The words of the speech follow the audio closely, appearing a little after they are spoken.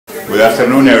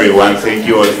afternoon, everyone. Thank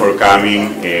you all for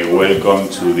coming. Welcome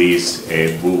to this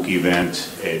book event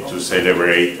to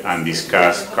celebrate and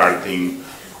discuss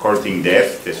Courting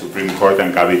Death, the Supreme Court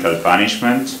and Capital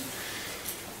Punishment.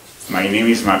 My name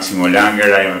is Máximo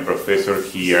Langer. I am a professor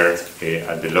here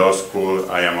at the law school.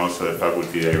 I am also the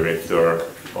faculty director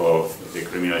of the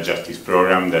criminal justice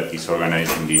program that is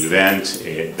organizing the event,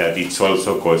 that it's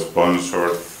also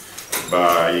co-sponsored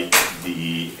by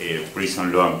the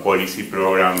Prison Law and Policy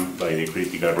Program, by the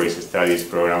Critical Race Studies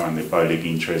Program, and the Public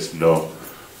Interest Law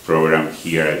Program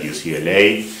here at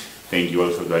UCLA. Thank you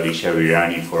also to Alicia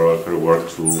Virani for all her work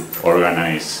to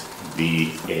organize the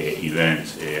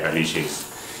event. Alicia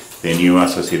is the new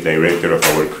Associate Director of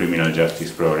our Criminal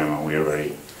Justice Program, and we are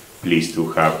very pleased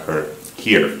to have her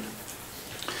here.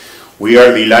 We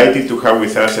are delighted to have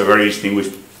with us a very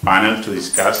distinguished panel to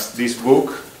discuss this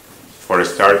book. For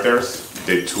starters,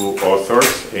 the two authors,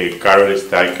 Carol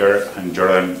Steiker and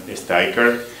Jordan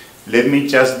Steiker. Let me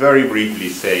just very briefly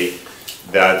say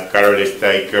that Carol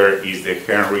Steiker is the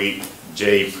Henry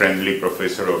J. Friendly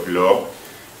Professor of Law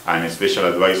and a Special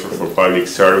Advisor for Public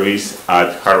Service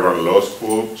at Harvard Law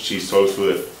School. She's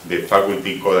also the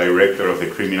Faculty Co-Director of the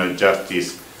Criminal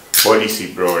Justice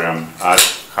Policy Program at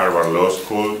Harvard Law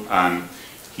School, and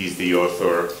he's the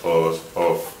author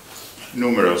of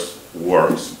numerous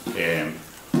works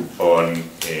on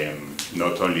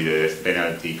not only the death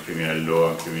penalty, criminal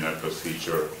law, and criminal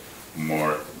procedure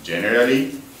more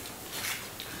generally.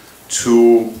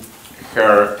 To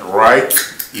her right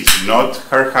is not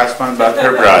her husband, but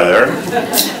her brother.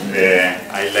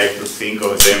 I like to think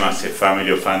of them as a family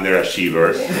of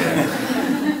underachievers.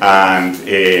 And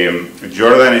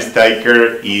Jordan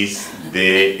Steiker is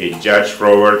the Judge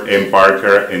Robert M.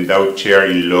 Parker Endowed Chair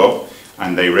in Law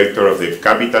and Director of the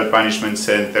Capital Punishment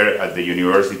Center at the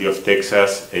University of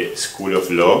Texas School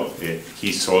of Law.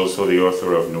 He's also the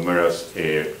author of numerous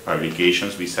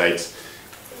publications besides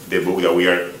the book that we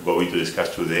are going to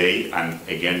discuss today, and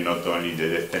again, not only the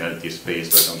death penalty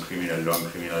space, but on criminal law and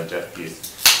criminal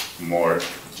justice more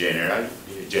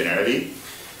generally.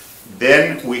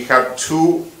 Then we have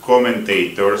two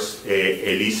commentators,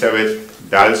 Elizabeth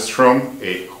Dahlstrom,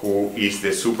 who is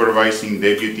the Supervising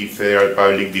Deputy Federal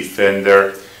Public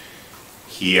Defender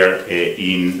here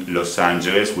in Los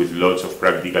Angeles with lots of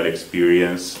practical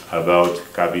experience about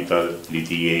capital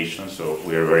litigation, so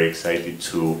we are very excited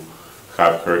to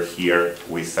have her here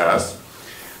with us.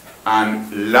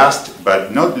 And last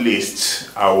but not least,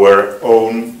 our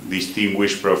own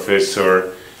distinguished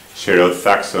professor, Sherod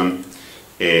Thaxton,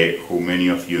 who many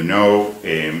of you know,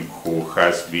 who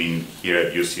has been here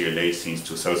at UCLA since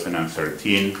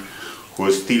 2013,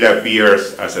 who still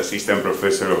appears as Assistant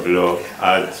Professor of Law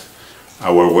at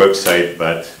our website,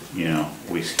 but you know,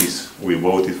 we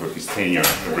voted for his tenure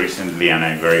recently, and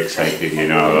I'm very excited, you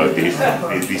know, about this.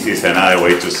 This is another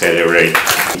way to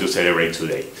celebrate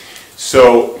today.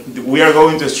 So we are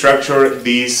going to structure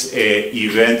this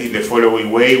event in the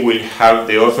following way. We'll have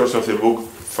the authors of the book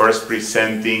first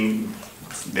presenting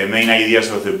the main ideas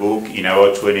of the book in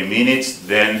about 20 minutes.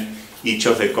 Then each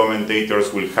of the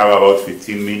commentators will have about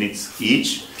 15 minutes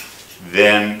each.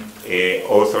 Then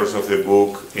authors of the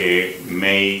book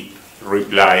may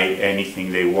reply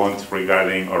anything they want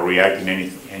regarding, or react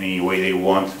in any way they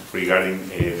want regarding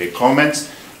the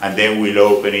comments, and then we'll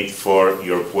open it for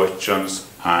your questions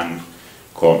and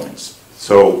comments.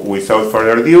 So without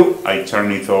further ado, I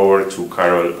turn it over to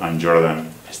Carol and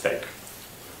Jordan Steiker.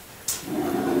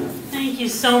 Thank you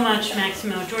so much,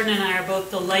 Maximo. Jordan and I are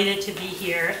both delighted to be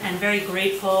here and very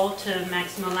grateful to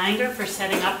Maximo Langer for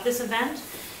setting up this event,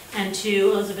 and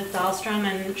to Elizabeth Dahlstrom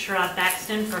and Sherod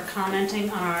Thaxton for commenting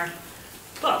on our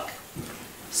book.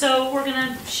 So we're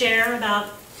going to share about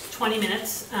 20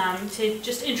 minutes to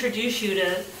just introduce you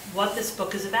to what this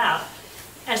book is about.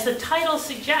 As the title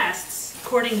suggests,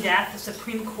 Courting Death, the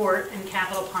Supreme Court and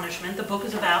Capital Punishment. The book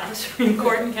is about the Supreme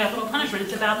Court and capital punishment.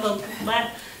 It's about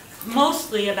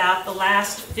mostly about the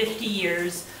last 50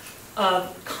 years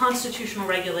of constitutional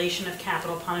regulation of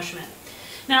capital punishment.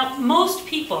 Now, most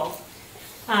people,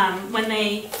 when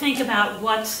they think about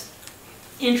what's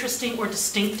interesting or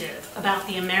distinctive about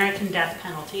the American death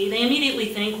penalty, they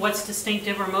immediately think what's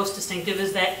distinctive or most distinctive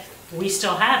is that we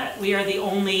still have it. We are the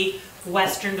only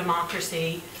Western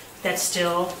democracy that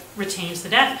still retains the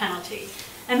death penalty.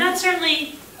 And that's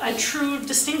certainly a true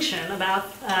distinction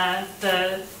about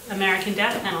the American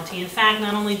death penalty. In fact,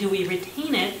 not only do we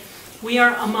retain it, we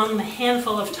are among the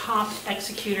handful of top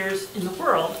executors in the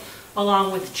world,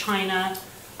 along with China,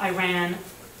 Iran,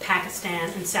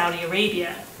 Pakistan, and Saudi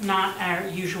Arabia, not our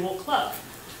usual club.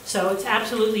 So it's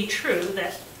absolutely true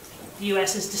that the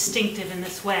U.S. is distinctive in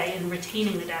this way in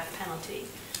retaining the death penalty.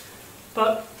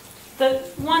 But the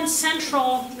one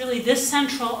central, really this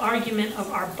central argument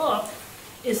of our book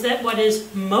is that what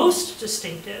is most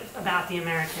distinctive about the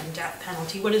American death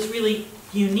penalty, what is really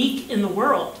unique in the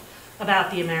world about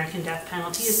the American death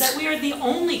penalty, is that we are the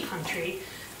only country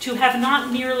to have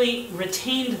not merely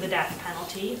retained the death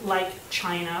penalty, like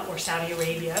China or Saudi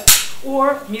Arabia,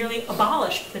 or merely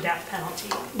abolished the death penalty,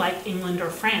 like England or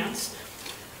France.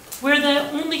 We're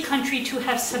the only country to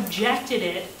have subjected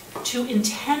it to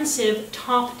intensive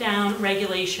top-down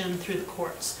regulation through the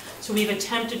courts. So we've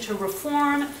attempted to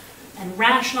reform and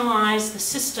rationalize the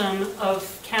system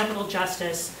of capital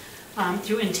justice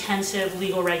through intensive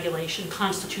legal regulation,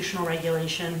 constitutional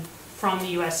regulation from the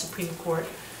US Supreme Court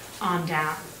on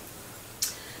down.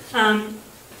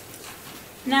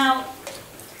 Now,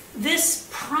 this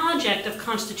project of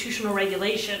constitutional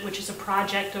regulation, which is a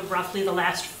project of roughly the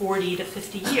last 40 to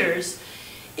 50 years,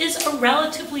 is a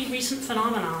relatively recent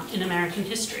phenomenon in American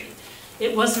history.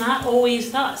 It was not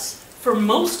always thus. For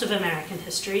most of American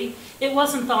history, it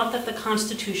wasn't thought that the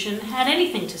Constitution had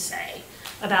anything to say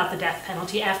about the death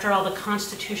penalty. After all, the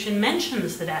Constitution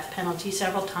mentions the death penalty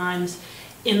several times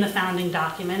in the founding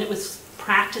document. It was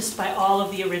practiced by all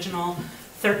of the original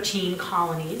 13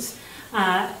 colonies.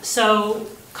 So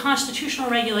constitutional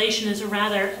regulation is a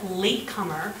rather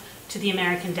latecomer to the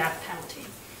American death penalty,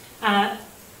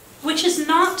 which is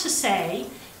not to say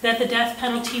that the death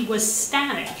penalty was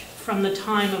static from the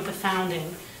time of the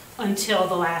founding until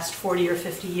the last 40 or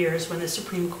 50 years when the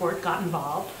Supreme Court got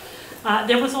involved.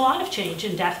 There was a lot of change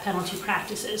in death penalty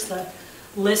practices. The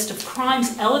list of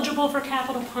crimes eligible for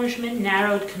capital punishment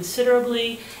narrowed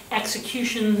considerably.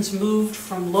 Executions moved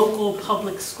from local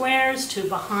public squares to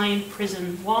behind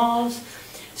prison walls.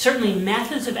 Certainly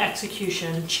methods of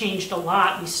execution changed a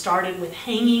lot. We started with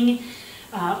hanging.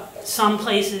 Some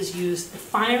places used the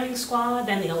firing squad.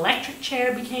 Then the electric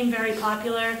chair became very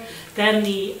popular. Then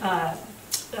the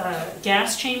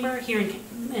gas chamber here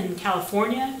in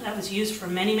California, that was used for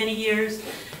many, many years.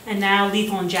 And now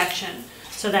lethal injection.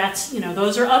 So that's,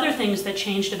 those are other things that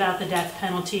changed about the death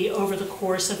penalty over the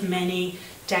course of many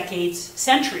decades,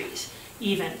 centuries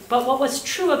even. But what was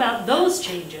true about those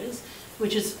changes,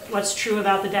 which is what's true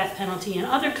about the death penalty in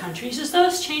other countries, is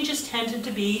those changes tended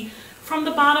to be from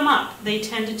the bottom up. They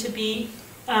tended to be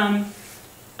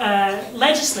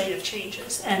legislative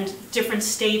changes, and different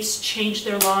states changed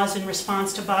their laws in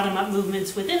response to bottom-up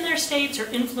movements within their states or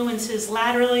influences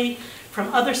laterally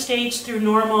from other states through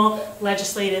normal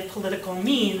legislative political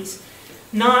means,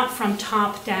 not from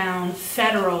top-down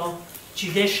federal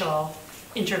judicial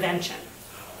intervention.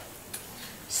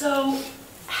 So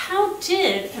how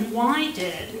did and why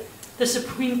did the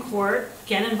Supreme Court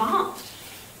get involved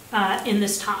in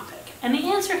this topic? And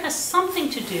the answer has something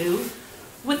to do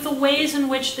with the ways in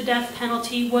which the death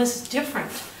penalty was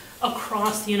different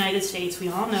across the United States. We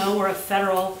all know we're a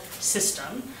federal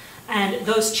system, and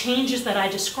those changes that I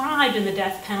described in the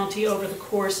death penalty over the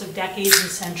course of decades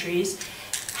and centuries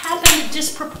happened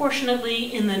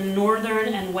disproportionately in the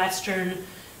northern and western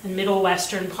and middle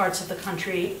western parts of the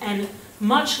country, and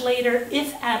much later,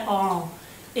 if at all,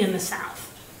 in the South.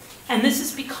 And this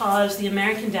is because the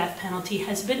American death penalty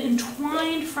has been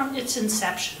entwined from its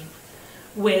inception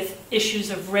with issues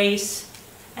of race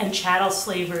and chattel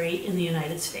slavery in the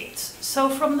United States. So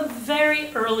from the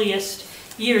very earliest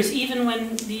years, even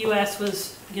when the US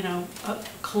was, a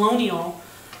colonial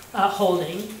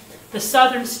holding, the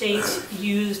southern states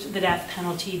used the death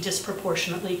penalty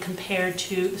disproportionately compared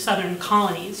to the southern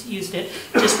colonies used it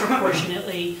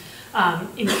disproportionately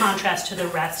in contrast to the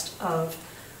rest of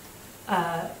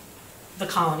the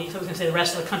colonies. I was going to say the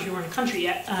rest of the country weren't a country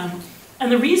yet.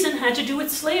 And the reason had to do with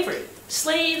slavery.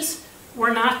 Slaves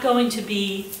were not going to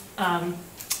be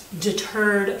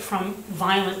deterred from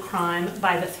violent crime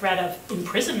by the threat of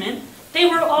imprisonment. They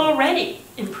were already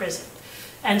imprisoned.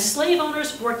 And slave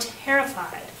owners were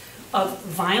terrified of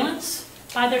violence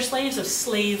by their slaves, of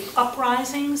slave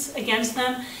uprisings against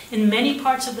them. In many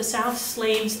parts of the South,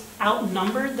 slaves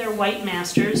outnumbered their white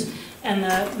masters, and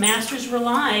the masters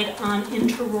relied on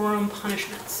interorum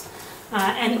punishments.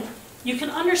 And you can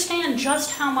understand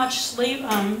just how much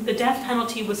the death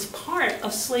penalty was part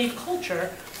of slave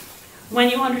culture when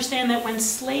you understand that when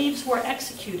slaves were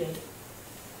executed,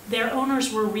 their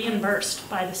owners were reimbursed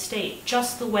by the state,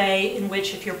 just the way in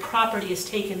which if your property is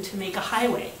taken to make a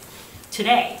highway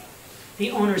today,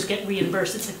 the owners get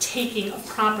reimbursed. It's a taking of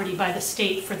property by the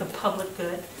state for the public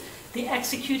good. The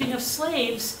executing of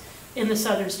slaves in the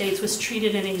southern states was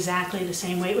treated in exactly the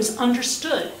same way. It was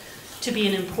understood to be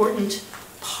an important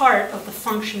part of the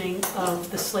functioning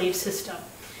of the slave system.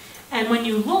 And when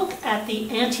you look at the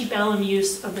antebellum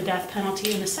use of the death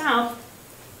penalty in the South,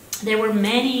 there were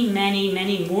many, many,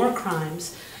 many more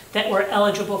crimes that were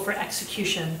eligible for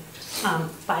execution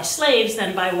by slaves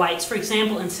than by whites. For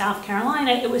example, in South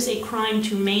Carolina, it was a crime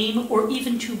to maim or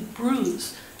even to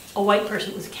bruise a white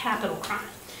person. It was a capital crime.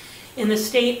 In the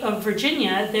state of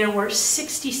Virginia, there were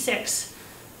 66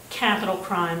 capital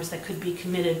crimes that could be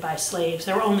committed by slaves.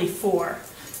 There were only 4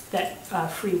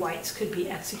 that free whites could be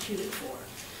executed for.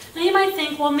 Now you might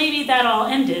think, well, maybe that all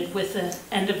ended with the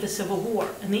end of the Civil War.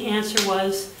 And the answer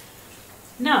was,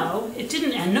 no, it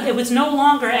didn't end. It was no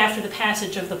longer, after the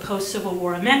passage of the post-Civil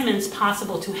War amendments,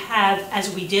 possible to have,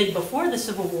 as we did before the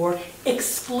Civil War,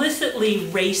 explicitly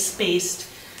race-based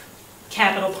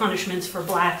capital punishments for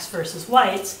blacks versus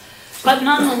whites. But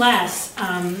nonetheless,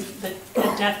 the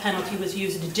death penalty was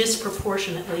used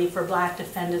disproportionately for black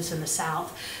defendants in the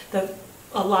South.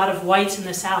 A lot of whites in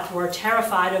the South were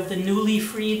terrified of the newly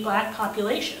freed black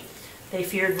population. They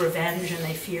feared revenge and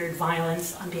they feared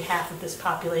violence on behalf of this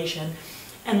population.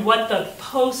 And what the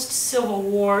post-Civil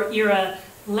War era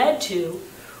led to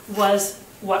was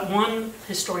what one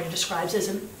historian describes as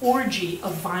an orgy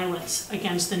of violence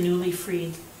against the newly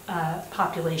freed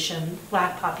population,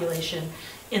 black population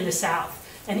in the South,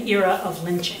 an era of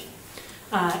lynching.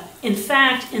 In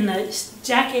fact, in the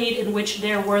decade in which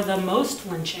there were the most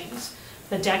lynchings,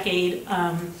 the decade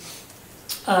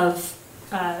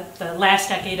the last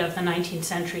decade of the 19th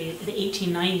century, the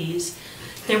 1890s,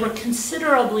 there were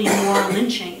considerably more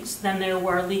lynchings than there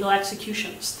were legal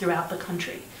executions throughout the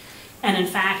country. And in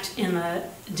fact, in the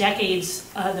decades,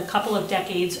 the couple of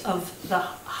decades of the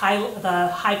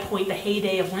high point, the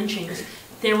heyday of lynchings,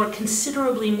 there were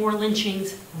considerably more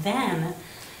lynchings then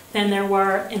than there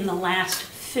were in the last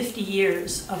 50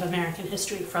 years of American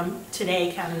history, from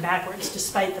today counting backwards,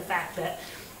 despite the fact that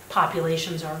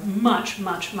populations are much,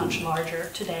 much, much larger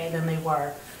today than they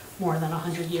were more than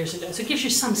 100 years ago. So it gives you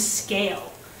some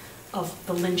scale of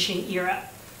the lynching era.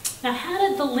 Now, how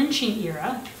did the lynching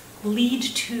era lead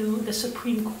to the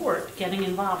Supreme Court getting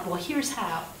involved? Well, here's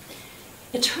how.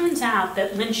 It turns out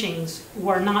that lynchings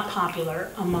were not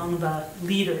popular among the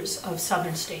leaders of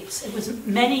Southern states. It was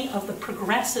many of the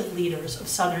progressive leaders of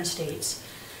Southern states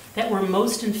that were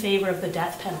most in favor of the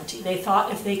death penalty. They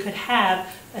thought if they could have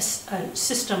a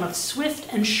system of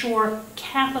swift and sure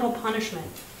capital punishment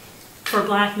for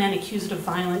black men accused of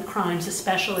violent crimes,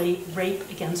 especially rape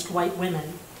against white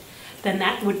women, then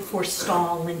that would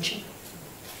forestall lynching.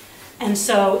 And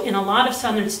so in a lot of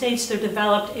Southern states, there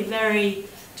developed a very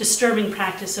disturbing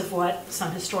practice of what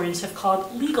some historians have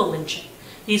called legal lynching.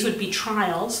 These would be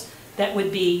trials that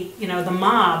would be, the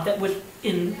mob that would,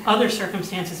 in other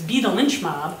circumstances, be the lynch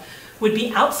mob, would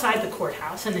be outside the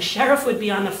courthouse, and the sheriff would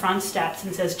be on the front steps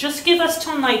and says, just give us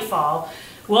till nightfall,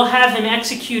 we'll have him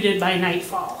executed by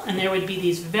nightfall. And there would be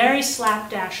these very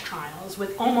slapdash trials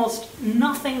with almost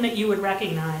nothing that you would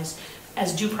recognize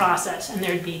as due process. And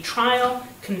there'd be trial,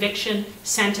 conviction,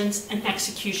 sentence, and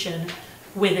execution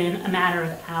within a matter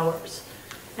of hours.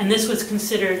 And this was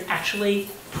considered actually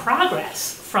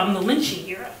progress from the lynching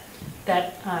era,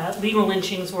 that legal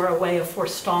lynchings were a way of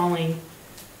forestalling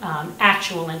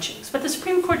actual lynchings. But the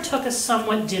Supreme Court took a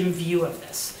somewhat dim view of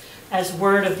this, as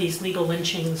word of these legal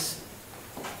lynchings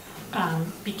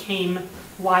became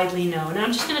widely known. And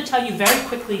I'm just going to tell you very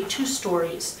quickly 2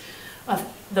 stories of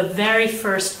the very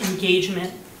first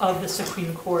engagement of the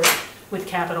Supreme Court with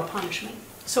capital punishment.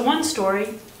 So one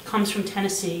story comes from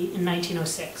Tennessee in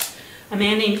 1906. A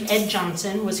man named Ed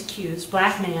Johnson was accused,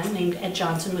 black man named Ed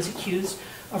Johnson was accused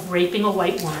of raping a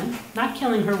white woman, not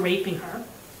killing her, raping her.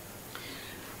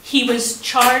 He was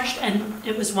charged, and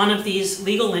it was one of these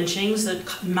legal lynchings. The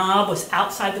mob was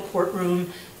outside the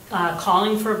courtroom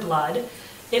calling for blood.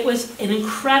 It was an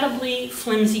incredibly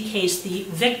flimsy case. The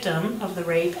victim of the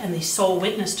rape and the sole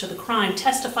witness to the crime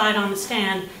testified on the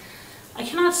stand, I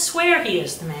cannot swear he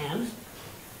is the man.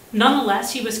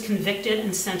 Nonetheless, he was convicted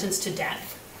and sentenced to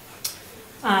death.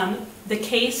 The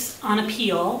case on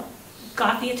appeal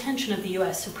got the attention of the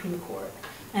U.S. Supreme Court,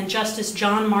 and Justice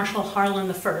John Marshall Harlan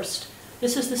I,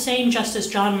 this is the same Justice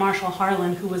John Marshall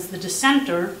Harlan who was the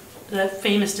dissenter, the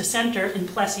famous dissenter in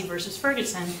Plessy versus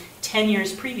Ferguson 10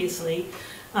 years previously,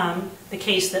 the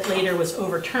case that later was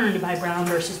overturned by Brown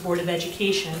versus Board of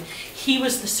Education. He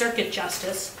was the circuit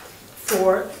justice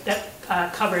that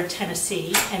covered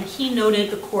Tennessee, and he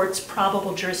noted the court's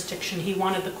probable jurisdiction. He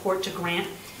wanted the court to grant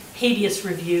habeas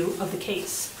review of the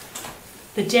case.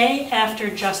 The day after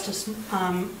Justice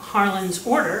Harlan's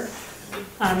order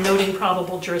noting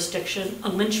probable jurisdiction, a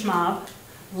lynch mob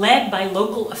led by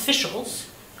local officials,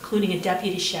 including a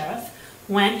deputy sheriff,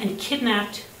 went and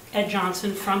kidnapped Ed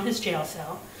Johnson from his jail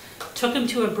cell, took him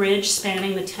to a bridge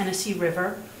spanning the Tennessee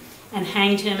River, and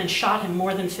hanged him and shot him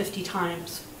more than 50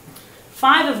 times.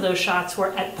 5 of those shots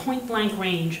were at point-blank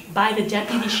range by the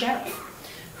deputy sheriff,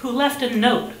 who left a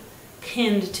note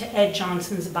pinned to Ed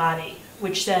Johnson's body,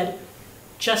 which said,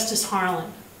 "Justice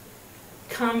Harlan,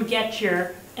 come get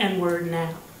your N-word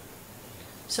now."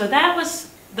 So that was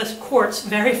the court's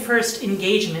very first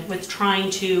engagement with trying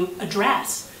to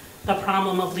address the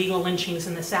problem of legal lynchings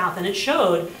in the South, and it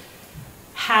showed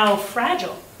how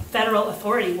fragile federal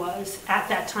authority was at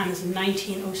that time. It was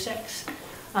 1906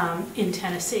 in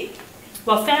Tennessee.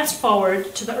 Well, fast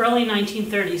forward to the early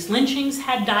 1930s, lynchings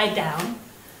had died down.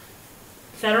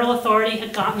 Federal authority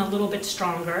had gotten a little bit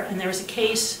stronger, and there was a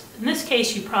case, in this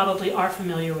case you probably are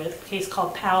familiar with, a case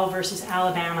called Powell versus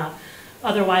Alabama,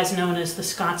 otherwise known as the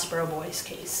Scottsboro Boys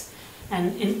case.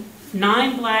 And in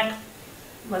 9 black,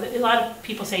 well, a lot of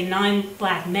people say 9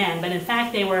 black men, but in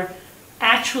fact they were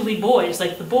actually boys.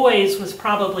 Like, the boys was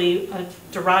probably a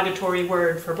derogatory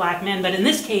word for black men, but in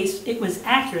this case it was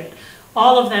accurate.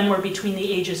 All of them were between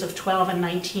the ages of 12 and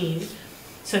 19.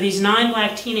 So these 9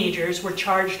 black teenagers were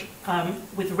charged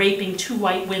with raping 2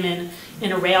 white women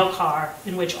in a rail car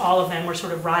in which all of them were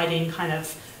sort of riding, kind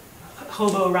of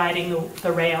hobo riding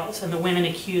the rails, and the women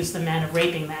accused the men of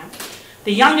raping them.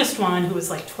 The youngest one, who was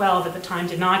like 12 at the time,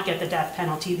 did not get the death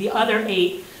penalty. The other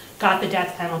 8 got the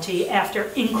death penalty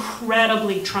after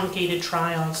incredibly truncated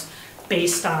trials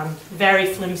based on very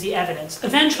flimsy evidence.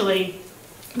 Eventually,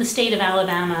 the state of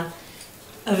Alabama,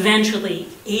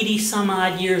 80 some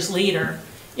odd years later,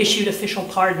 issued official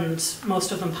pardons,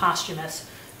 most of them posthumous,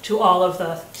 to all of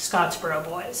the Scottsboro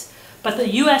Boys. But the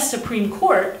US Supreme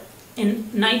Court in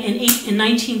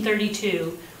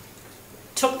 1932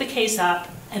 took the case up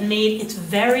and made its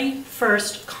very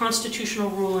first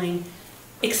constitutional ruling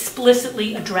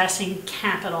explicitly addressing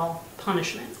capital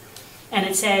punishment. And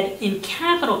it said in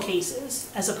capital cases,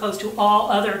 as opposed to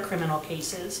all other criminal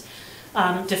cases,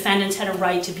 defendants had a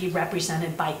right to be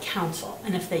represented by counsel.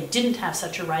 And if they didn't have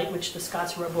such a right, which the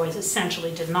Scottsboro Boys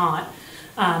essentially did not,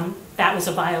 that was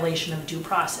a violation of due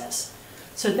process.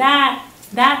 So that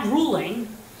ruling,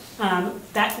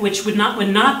 which would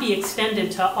not be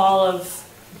extended to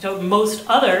most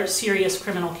other serious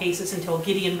criminal cases until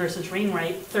Gideon versus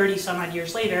Wainwright 30 some odd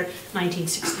years later,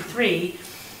 1963,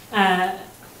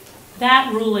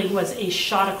 that ruling was a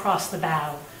shot across the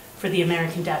bow for the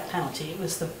American death penalty. It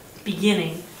was the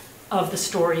beginning of the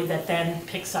story that then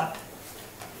picks up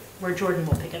where Jordan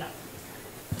will pick it up.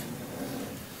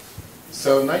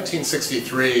 So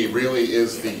 1963 really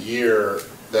is the year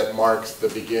that marks the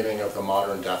beginning of the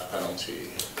modern death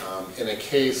penalty. In a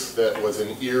case that was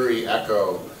an eerie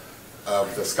echo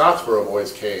of the Scottsboro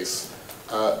Boys case,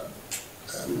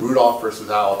 Rudolph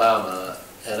versus Alabama,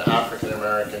 an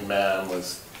African-American man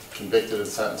was convicted and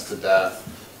sentenced to death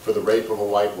for the rape of a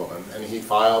white woman, and he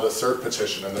filed a cert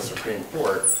petition in the Supreme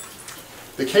Court.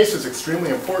 The case is extremely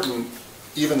important,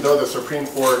 even though the Supreme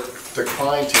Court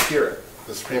declined to hear it.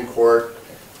 The Supreme Court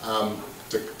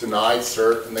denied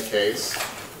cert in the case,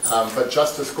 but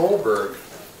Justice Goldberg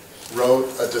wrote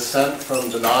a dissent from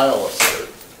denial of cert,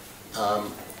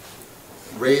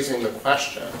 raising the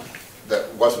question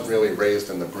that wasn't really raised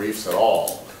in the briefs at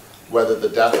all, whether the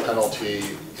death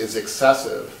penalty is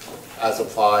excessive as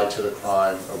applied to the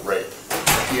crime of rape.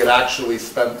 He had actually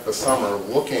spent the summer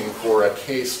looking for a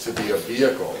case to be a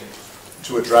vehicle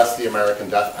to address the American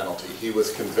death penalty. He was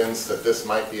convinced that this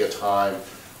might be a time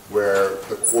where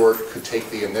the court could take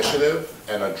the initiative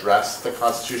and address the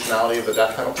constitutionality of the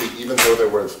death penalty, even though there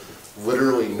was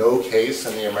literally no case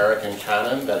in the American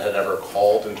canon that had ever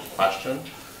called into question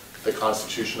the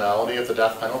constitutionality of the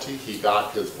death penalty. He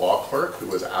got his law clerk, who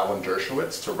was Alan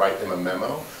Dershowitz, to write him a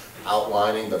memo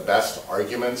outlining the best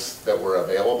arguments that were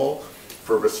available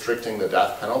for restricting the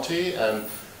death penalty. And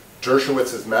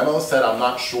Dershowitz's memo said, I'm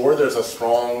not sure there's a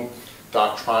strong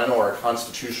doctrinal or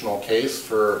constitutional case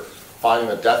for finding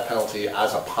the death penalty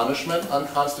as a punishment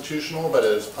unconstitutional, but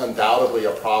it is undoubtedly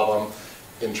a problem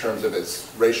in terms of its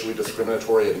racially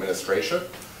discriminatory administration.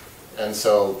 And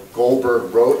so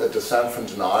Goldberg wrote a dissent from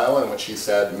denial in which he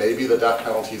said maybe the death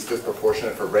penalty is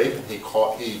disproportionate for rape. He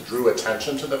drew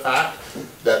attention to the fact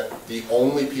that the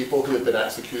only people who had been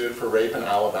executed for rape in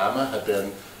Alabama had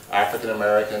been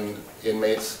African-American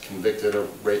inmates convicted of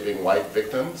raping white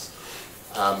victims.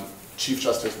 Chief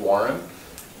Justice Warren,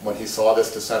 when he saw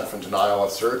this dissent from denial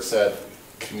of cert, said,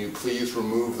 can you please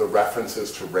remove the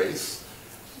references to race,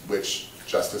 which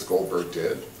Justice Goldberg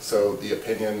did. So the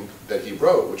opinion that he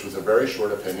wrote, which was a very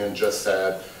short opinion, just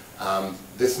said,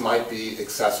 this might be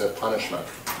excessive punishment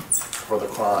for the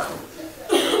crime.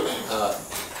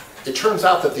 It turns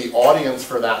out that the audience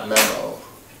for that memo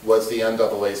was the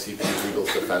NAACP Legal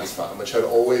Defense Fund, which had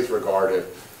always regarded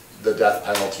the death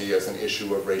penalty as an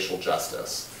issue of racial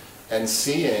justice. and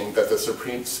seeing that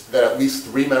that at least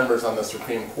 3 members on the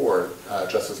Supreme Court,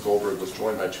 Justice Goldberg was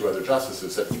joined by 2 other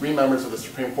justices, that 3 members of the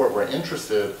Supreme Court were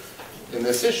interested in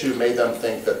this issue made them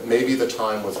think that maybe the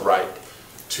time was ripe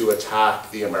to attack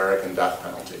the American death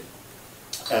penalty.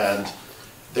 And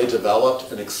they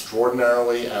developed an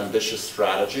extraordinarily ambitious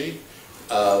strategy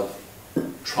of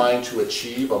trying to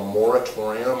achieve a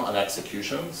moratorium on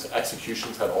executions.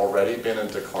 Executions had already been in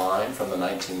decline from the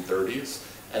 1930s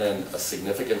and in a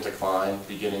significant decline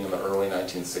beginning in the early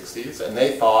 1960s. And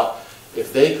they thought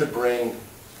if they could bring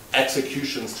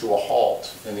executions to a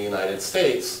halt in the United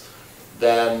States,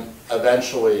 then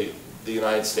eventually the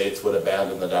United States would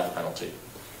abandon the death penalty.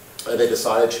 And they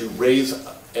decided to raise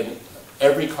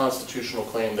every constitutional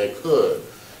claim they could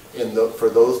for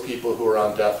those people who were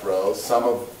on death row.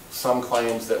 Some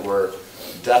claims that were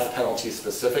death penalty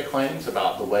specific claims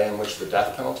about the way in which the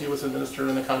death penalty was administered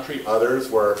in the country. Others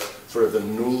were sort of the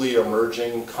newly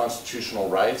emerging constitutional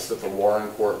rights that the Warren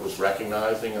Court was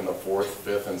recognizing in the 4th,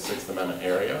 5th, and 6th Amendment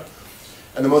area.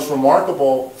 And the most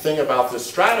remarkable thing about this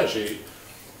strategy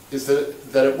is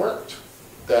that it worked.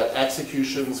 That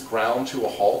executions ground to a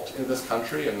halt in this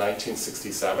country in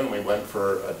 1967. We went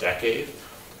for a decade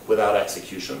without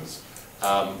executions.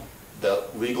 The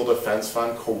Legal Defense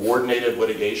Fund coordinated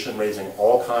litigation, raising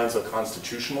all kinds of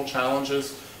constitutional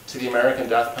challenges to the American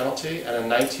death penalty. And in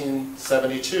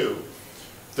 1972,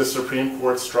 the Supreme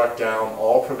Court struck down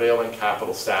all prevailing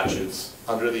capital statutes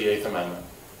under the 8th Amendment.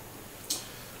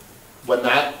 When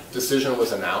that decision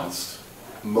was announced,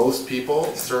 most people,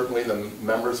 certainly the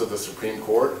members of the Supreme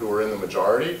Court who were in the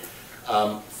majority,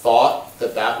 thought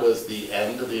that that was the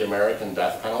end of the American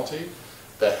death penalty.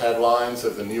 The headlines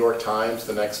of the New York Times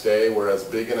the next day were as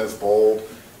big and as bold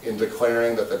in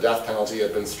declaring that the death penalty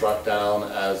had been struck down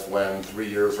as when 3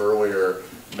 years earlier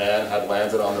man had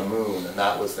landed on the moon, and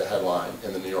that was the headline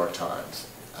in the New York Times.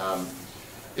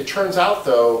 It turns out,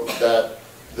 though, that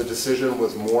the decision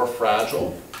was more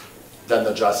fragile than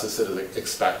the justices had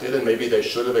expected, and maybe they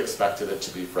should have expected it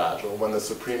to be fragile. When the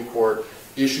Supreme Court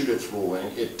issued its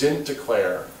ruling, it didn't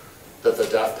declare that the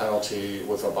death penalty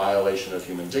was a violation of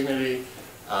human dignity.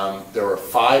 There were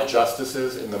 5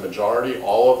 justices in the majority.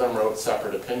 All of them wrote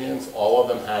separate opinions. All of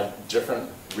them had different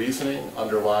reasoning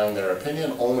underlying their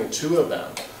opinion. Only 2 of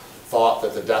them thought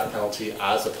that the death penalty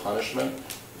as a punishment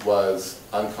was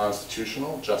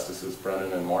unconstitutional, Justices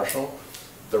Brennan and Marshall.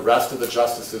 The rest of the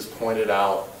justices pointed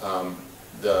out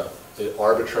the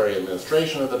arbitrary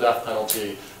administration of the death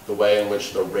penalty, the way in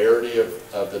which the rarity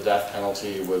of the death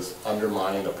penalty was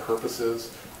undermining the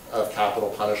purposes of capital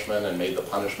punishment and made the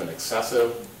punishment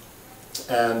excessive.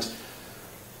 And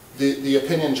the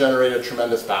opinion generated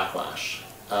tremendous backlash,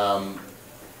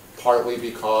 partly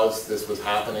because this was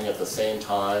happening at the same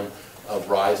time of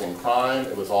rising crime.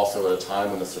 It was also at a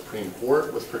time when the Supreme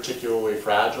Court was particularly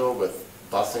fragile with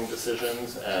busing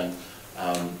decisions, and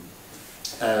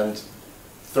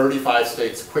 35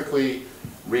 states quickly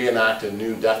reenacted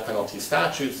new death penalty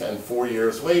statutes, and 4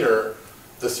 years later,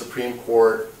 the Supreme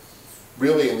Court,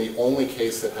 really in the only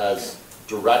case that has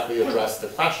directly addressed the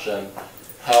question,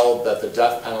 held that the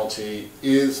death penalty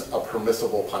is a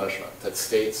permissible punishment, that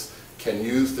states can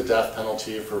use the death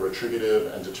penalty for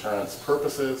retributive and deterrence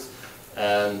purposes,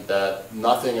 and that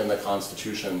nothing in the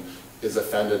Constitution is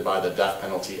offended by the death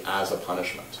penalty as a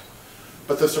punishment.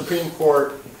 But the Supreme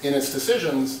Court, in its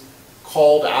decisions,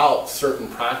 called out certain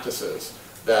practices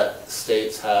that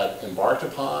states had embarked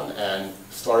upon and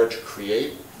started to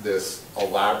create this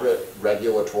elaborate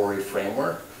regulatory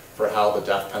framework for how the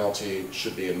death penalty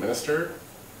should be administered.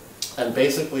 And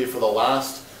basically for the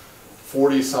last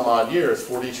 40 some odd years,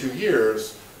 42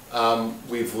 years,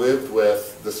 we've lived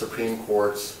with the Supreme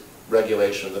Court's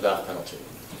regulation of the death penalty.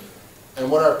 And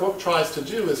what our book tries to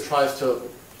do is tries to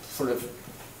sort of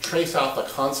trace out the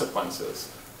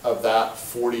consequences of that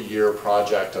 40-year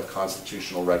project of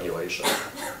constitutional regulation.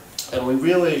 And we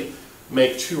really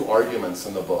make 2 arguments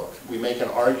in the book. We make an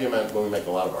argument, well, we make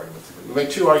a lot of arguments. We make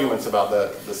 2 arguments about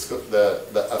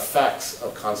the effects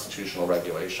of constitutional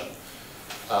regulation.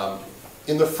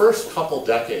 In the first couple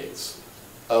decades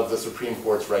of the Supreme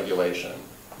Court's regulation,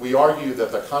 we argue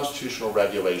that the constitutional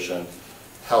regulation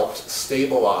helped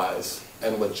stabilize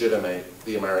and legitimate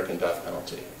the American death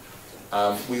penalty.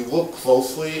 We look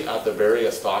closely at the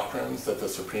various doctrines that the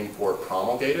Supreme Court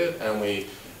promulgated, and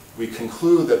we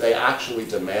conclude that they actually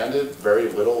demanded very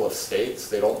little of states.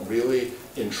 They don't really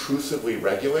intrusively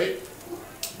regulate,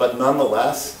 but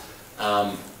nonetheless,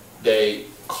 they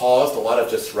caused a lot of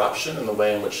disruption in the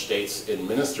way in which states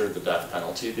administered the death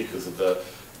penalty because of the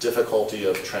difficulty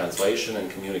of translation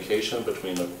and communication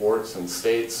between the courts and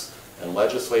states and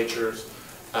legislatures.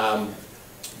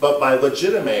 But by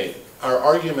legitimate, our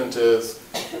argument is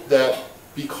that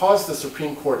because the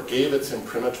Supreme Court gave its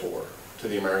imprimatur to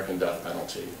the American death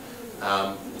penalty,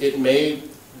 it made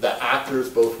the actors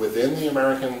both within the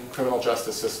American criminal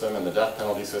justice system and the death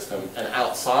penalty system and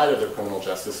outside of the criminal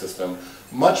justice system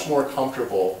much more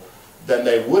comfortable than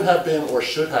they would have been or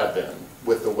should have been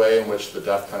with the way in which the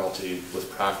death penalty was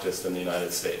practiced in the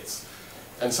United States.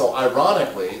 And so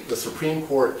ironically, the Supreme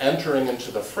Court entering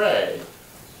into the fray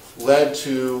led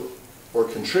to or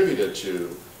contributed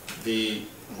to the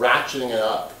ratcheting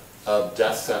up of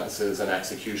death sentences and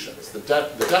executions. The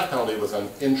death penalty was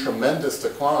in tremendous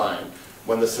decline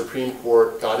when the Supreme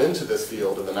Court got into this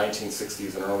field in the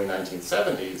 1960s and early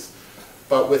 1970s,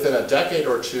 but within a decade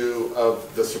or two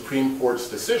of the Supreme Court's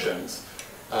decisions,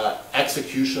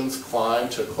 executions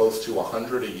climbed to close to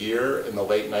 100 a year in the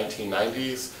late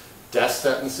 1990s. Death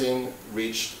sentencing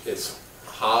reached its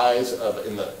highs of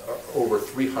over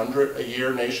 300 a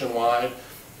year nationwide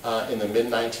in the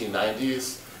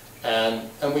mid-1990s.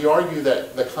 And we argue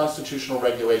that the constitutional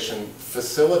regulation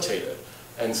facilitated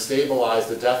and stabilized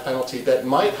the death penalty that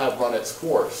might have run its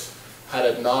course had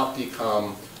it not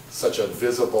become such a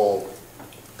visible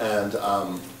and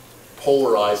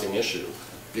polarizing issue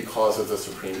because of the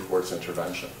Supreme Court's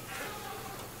intervention.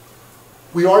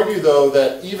 We argue, though,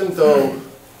 that even though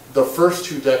the first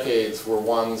 2 decades were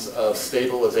ones of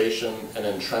stabilization and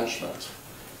entrenchment,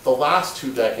 the last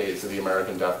 2 decades of the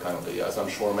American death penalty, as I'm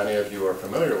sure many of you are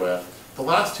familiar with, the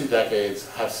last 2 decades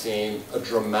have seen a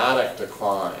dramatic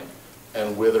decline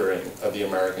and withering of the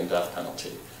American death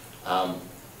penalty.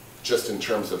 Just in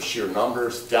terms of sheer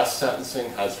numbers, death sentencing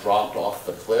has dropped off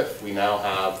the cliff. We now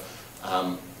have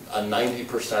a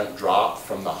 90% drop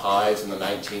from the highs in the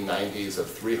 1990s of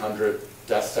 300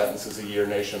 death sentences a year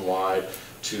nationwide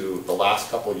to the last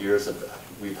couple of years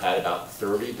we've had about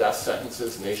 30 death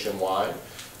sentences nationwide.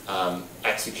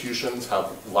 Executions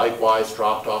have likewise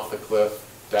dropped off the cliff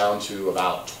down to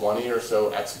about 20 or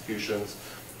so executions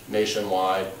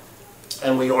nationwide.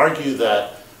 And we argue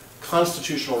that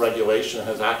constitutional regulation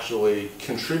has actually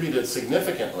contributed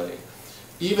significantly,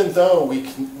 even though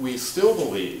we still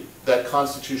believe that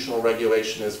constitutional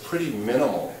regulation is pretty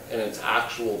minimal in its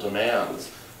actual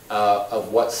demands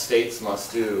of what states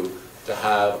must do to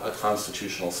have a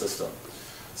constitutional system.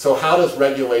 So how has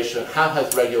regulation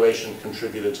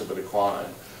contributed to the decline?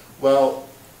 Well,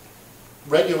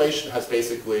 regulation has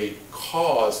basically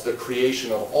caused the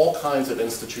creation of all kinds of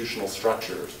institutional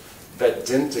structures that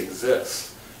didn't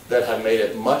exist, that have made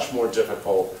it much more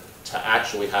difficult to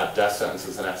actually have death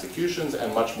sentences and executions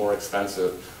and much more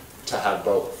expensive to have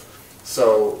both.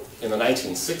 So in the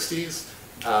 1960s,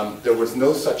 there was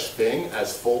no such thing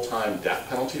as full-time death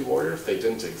penalty lawyers. They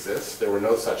didn't exist. There were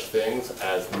no such things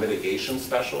as mitigation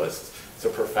specialists. It's a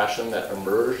profession that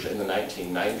emerged in the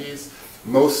 1990s.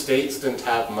 Most states didn't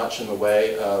have much in the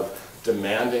way of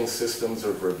demanding systems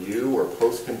of review or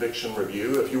post-conviction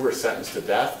review. If you were sentenced to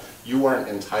death, you weren't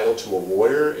entitled to a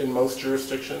lawyer in most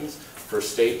jurisdictions for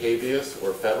state habeas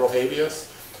or federal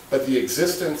habeas. But the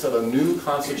existence of a new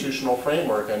constitutional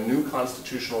framework and new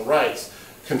constitutional rights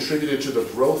contributed to the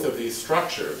growth of these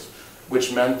structures,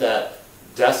 which meant that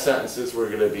death sentences were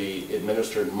going to be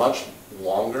administered much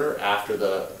longer after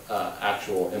the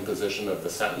actual imposition of the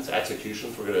sentence.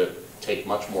 Executions were going to take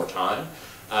much more time.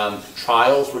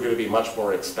 Trials were going to be much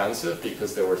more expensive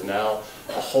because there was now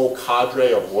a whole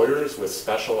cadre of lawyers with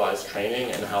specialized training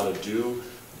in how to do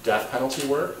death penalty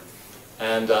work.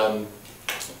 And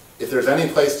if there's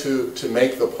any place to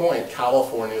make the point,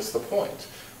 California is the point.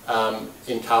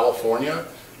 In California,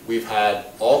 we've had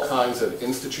all kinds of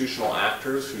institutional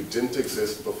actors who didn't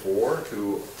exist before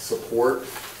who support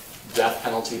death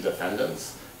penalty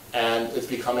defendants. And it's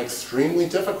become extremely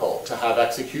difficult to have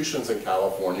executions in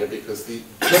California because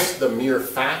just the mere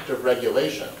fact of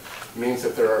regulation means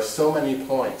that there are so many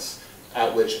points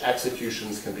at which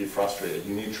executions can be frustrated.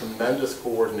 You need tremendous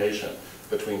coordination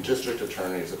between district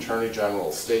attorneys, attorney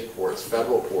generals, state courts,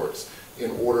 federal courts,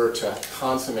 in order to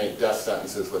consummate death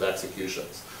sentences with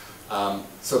executions.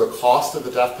 So the cost of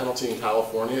the death penalty in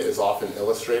California is often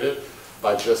illustrated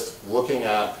by just looking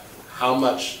at how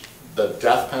much the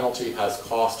death penalty has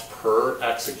cost per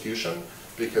execution,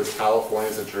 because California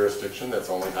is a jurisdiction that's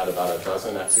only had about a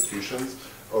dozen executions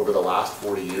over the last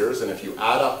 40 years. And if you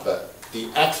add up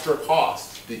the extra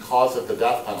costs because of the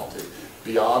death penalty,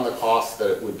 beyond the costs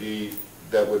that would be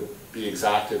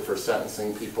exacted for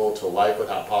sentencing people to life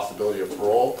without possibility of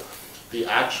parole, the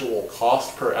actual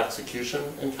cost per execution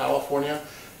in California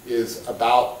is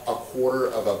about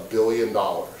 $250 million,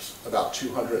 about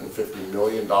 $250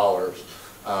 million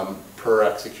per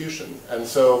execution. And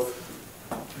so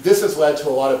this has led to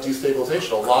a lot of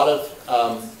destabilization.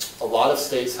 A lot of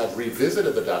states have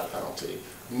revisited the death penalty,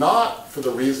 not for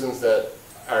the reasons that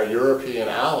our European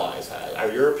allies had.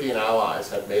 Our European allies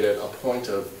have made it a point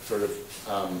of sort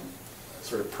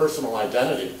of personal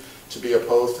identity to be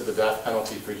opposed to the death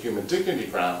penalty for human dignity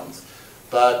grounds.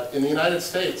 But in the United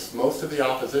States, most of the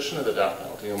opposition to the death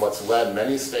penalty, and what's led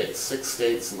many states, 6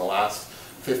 states in the last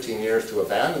 15 years to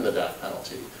abandon the death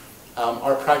penalty,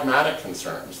 are pragmatic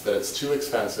concerns, that it's too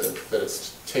expensive, that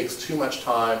it takes too much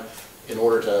time in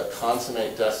order to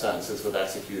consummate death sentences with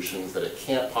executions, that it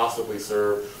can't possibly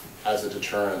serve as a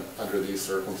deterrent under these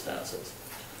circumstances.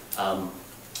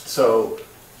 So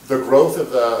the growth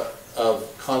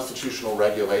of constitutional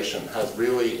regulation has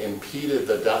really impeded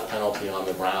the death penalty on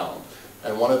the ground.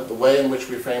 And the way in which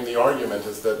we frame the argument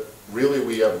is that really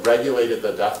we have regulated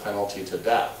the death penalty to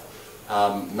death.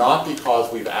 Not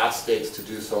because we've asked states to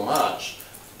do so much,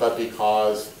 but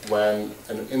because when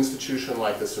an institution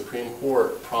like the Supreme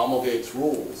Court promulgates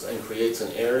rules and creates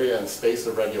an area and space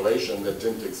of regulation that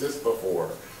didn't exist before,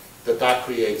 that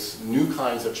creates new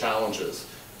kinds of challenges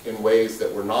in ways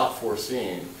that were not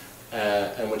foreseen,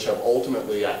 and which have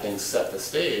ultimately, I think, set the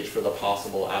stage for the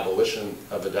possible abolition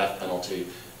of the death penalty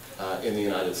in the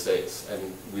United States.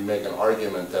 And we make an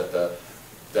argument that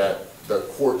the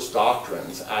court's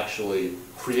doctrines actually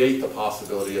create the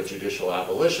possibility of judicial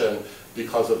abolition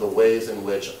because of the ways in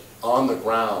which, on the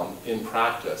ground, in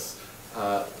practice,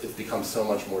 it becomes so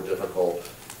much more difficult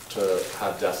to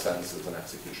have death sentences and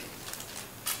execution.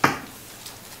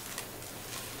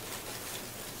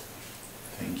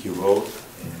 Thank you both.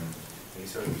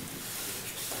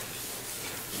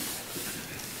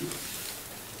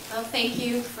 Well, thank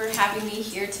you for having me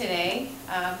here today.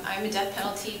 I'm a death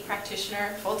penalty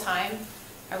practitioner full-time.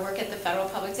 I work at the Federal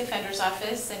Public Defender's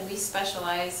Office, and we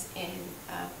specialize in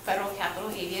federal capital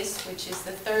habeas, which is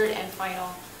the 3rd and final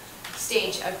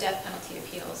stage of death penalty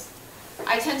appeals.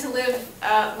 I tend to live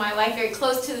my life very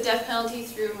close to the death penalty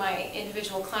through my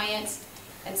individual clients,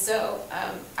 and so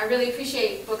I really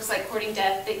appreciate books like Courting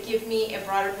Death that give me a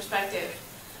broader perspective,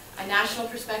 a national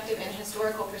perspective and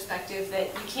historical perspective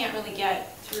that you can't really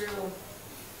get through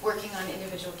working on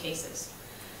individual cases.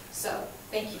 So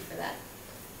thank you for that.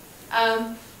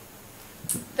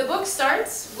 The book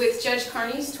starts with Judge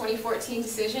Carney's 2014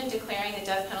 decision declaring the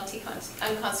death penalty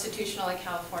unconstitutional in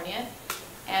California.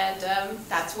 And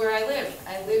that's where I live.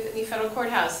 I live in the federal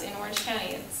courthouse in Orange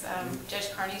County. It's,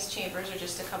 Judge Carney's chambers are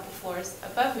just a couple floors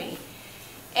above me.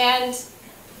 And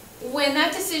when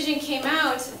that decision came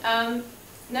out,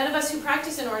 none of us who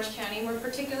practice in Orange County were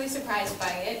particularly surprised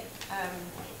by it.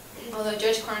 Although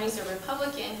Judge Carney's a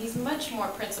Republican, he's much more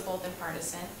principled than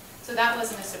partisan, so that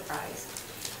wasn't a surprise.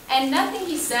 And nothing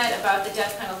he said about the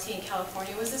death penalty in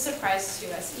California was a surprise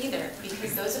to us either,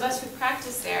 because those of us who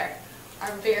practice there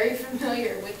are very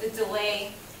familiar with the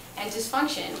delay and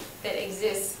dysfunction that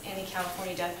exists in the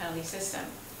California death penalty system.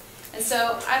 And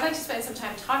so I'd like to spend some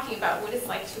time talking about what it's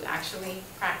like to actually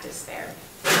practice there.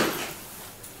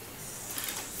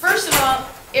 First of all,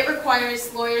 it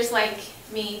requires lawyers like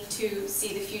me to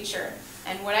see the future.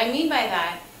 And what I mean by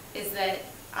that is that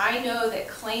I know that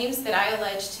claims that I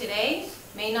allege today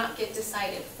may not get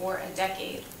decided for a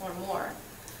decade or more.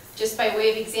 Just by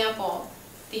way of example,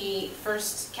 the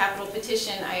first capital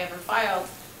petition I ever filed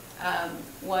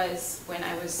was when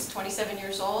I was 27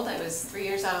 years old. I was 3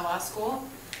 years out of law school.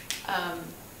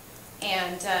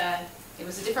 It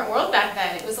was a different world back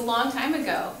then. It was a long time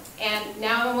ago. And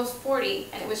now I'm almost 40,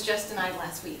 and it was just denied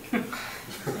last week.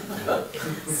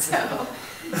 So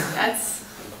that's...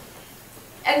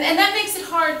 And that makes it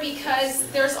hard because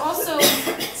there's also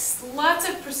lots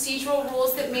of procedural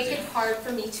rules that make it hard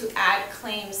for me to add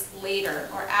claims later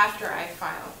or after I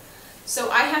file.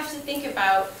 So I have to think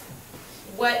about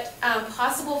what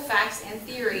possible facts and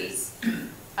theories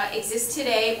exist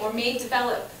today or may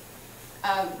develop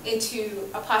into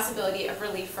a possibility of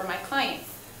relief for my client.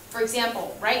 For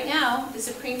example, right now, the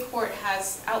Supreme Court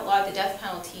has outlawed the death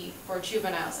penalty for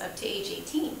juveniles up to age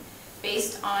 18.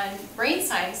 Based on brain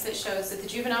science that shows that the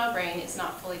juvenile brain is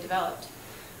not fully developed.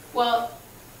 Well,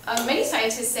 many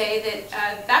scientists say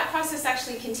that that process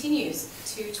actually continues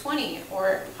to 20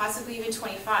 or possibly even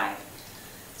 25.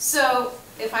 So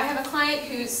if I have a client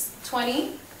who's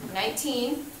 20,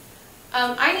 19,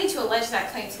 I need to allege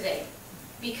that claim today,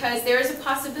 because there is a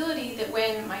possibility that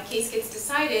when my case gets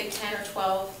decided 10 or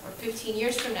 12 or 15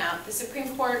 years from now, the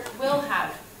Supreme Court will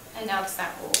have announced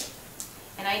that rule.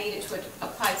 And I needed to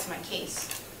apply to my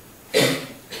case.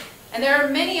 And there are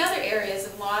many other areas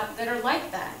of law that are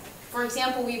like that. For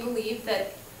example, we believe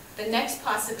that the next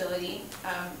possibility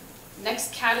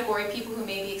Next category, people who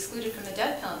may be excluded from the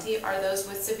death penalty, are those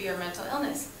with severe mental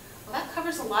illness. Well, that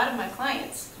covers a lot of my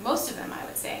clients, most of them, I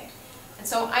would say. And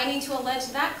so I need to allege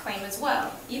that claim as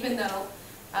well, even though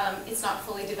it's not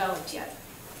fully developed yet.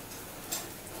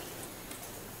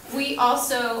 We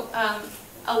also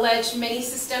allege many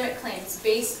systemic claims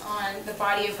based on the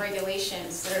body of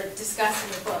regulations that are discussed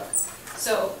in the book.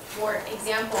 So, for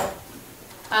example,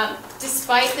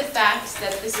 despite the fact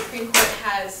that the Supreme Court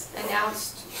has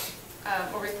announced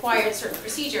or required certain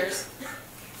procedures,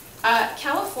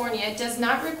 California does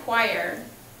not require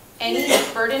any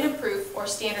burden of proof or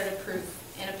standard of proof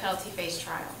in a penalty phase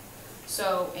trial.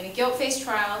 So in a guilt phase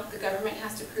trial, the government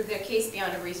has to prove their case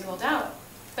beyond a reasonable doubt.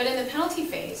 But in the penalty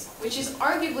phase, which is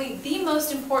arguably the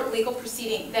most important legal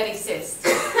proceeding that exists,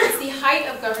 it's the height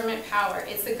of government power.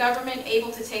 It's the government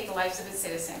able to take the lives of its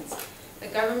citizens. The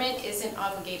government isn't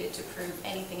obligated to prove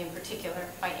anything in particular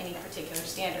by any particular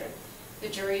standard. The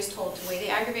jury is told to weigh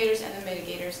the aggravators and the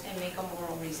mitigators and make a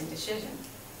moral reasoned decision.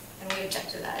 And we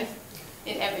object to that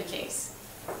in every case.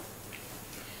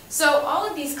 So all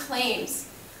of these claims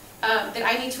that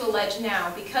I need to allege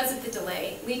now, because of the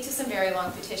delay, lead to some very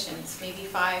long petitions, maybe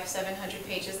 500-700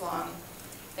 pages long.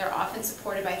 They're often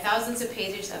supported by thousands of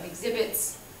pages of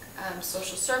exhibits,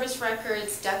 social service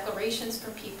records, declarations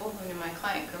from people who knew my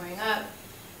client growing up,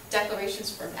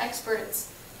 declarations from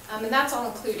experts, and that's all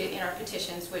included in our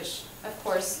petitions, which, of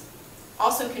course,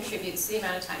 also contributes to the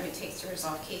amount of time it takes to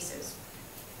resolve cases.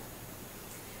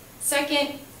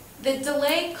 Second, the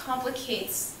delay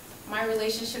complicates my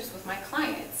relationships with my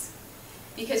clients,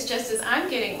 because just as I'm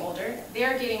getting older,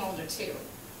 they're getting older too.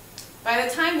 By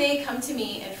the time they come to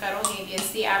me in federal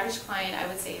habeas, the average client, I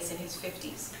would say, is in his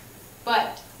 50s.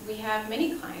 But we have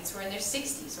many clients who are in their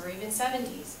 60s or even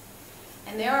 70s.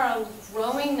 And there are a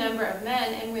growing number of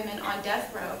men and women on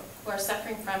death row who are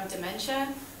suffering from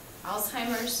dementia,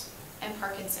 Alzheimer's, and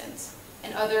Parkinson's,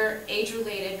 and other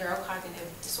age-related neurocognitive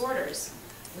disorders.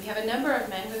 We have a number of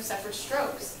men who have suffered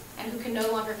strokes and who can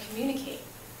no longer communicate.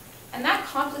 And that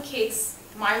complicates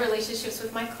my relationships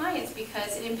with my clients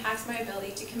because it impacts my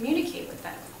ability to communicate with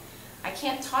them. I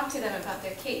can't talk to them about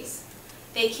their case.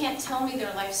 They can't tell me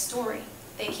their life story.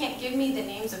 They can't give me the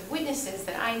names of witnesses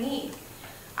that I need.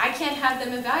 I can't have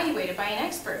them evaluated by an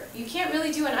expert. You can't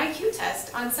really do an IQ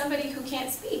test on somebody who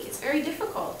can't speak. It's very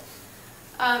difficult.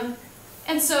 And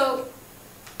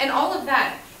all of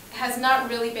that has not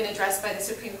really been addressed by the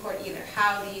Supreme Court either,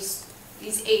 how these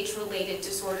age-related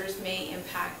disorders may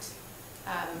impact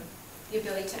the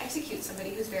ability to execute somebody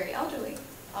who's very elderly.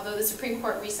 Although the Supreme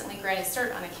Court recently granted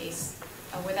cert on a case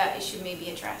where that issue may be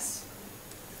addressed.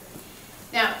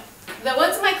 Now, the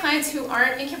ones of my clients who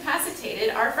aren't incapacitated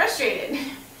are frustrated.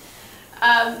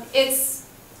 It's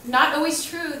not always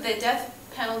true that death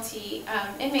penalty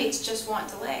inmates just want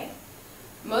delay.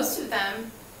 Most of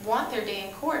them want their day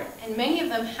in court, and many of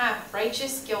them have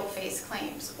righteous guilt-based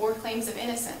claims or claims of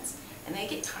innocence, and they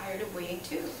get tired of waiting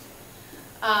too.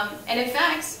 And in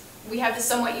fact, we have this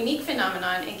somewhat unique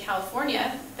phenomenon in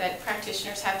California that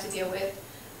practitioners have to deal with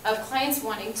of clients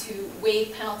wanting to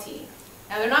waive penalty.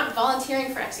 Now, they're not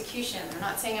volunteering for execution. They're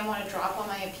not saying, I want to drop all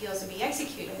my appeals and be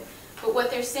executed. But what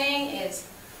they're saying is,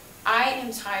 I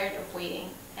am tired of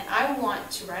waiting, and I want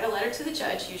to write a letter to the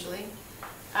judge, usually,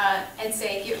 and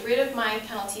say, get rid of my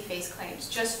penalty phase claims.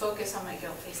 Just focus on my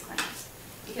guilt phase claims,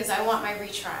 because I want my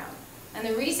retrial. And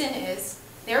the reason is,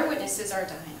 their witnesses are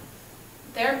dying.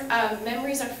 Their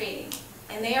memories are fading,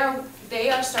 and they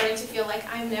are starting to feel like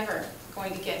I'm never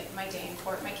going to get my day in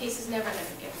court. My case is never going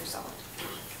to get resolved.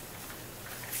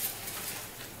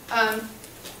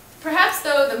 Perhaps,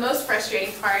 though, the most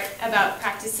frustrating part about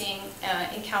practicing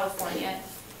in California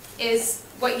is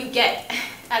what you get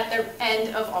at the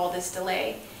end of all this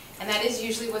delay, and that is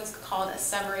usually what's called a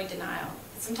summary denial.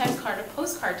 It's sometimes called a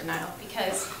postcard denial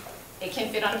because it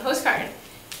can fit on a postcard.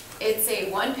 It's a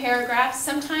one-paragraph,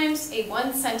 sometimes a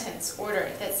one-sentence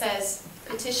order that says,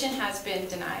 petition has been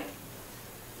denied.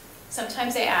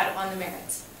 Sometimes they add on the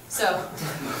merits. So,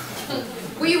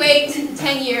 we wait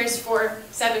 10 years for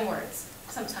 7 words,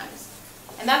 sometimes.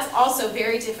 And that's also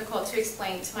very difficult to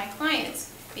explain to my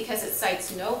clients because it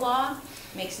cites no law,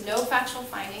 makes no factual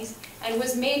findings, and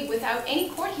was made without any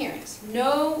court hearings,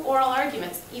 no oral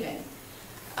arguments even.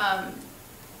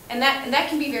 And that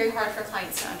can be very hard for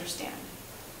clients to understand.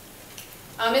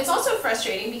 It's also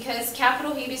frustrating because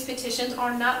capital habeas petitions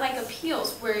are not like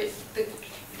appeals where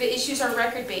the issues are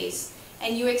record-based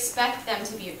and you expect them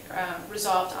to be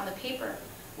resolved on the paper.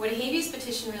 What a habeas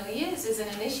petition really is an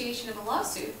initiation of a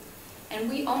lawsuit. And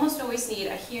we almost always need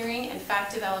a hearing and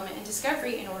fact development and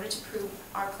discovery in order to prove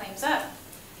our claims up.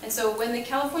 And so when the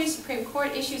California Supreme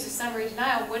Court issues a summary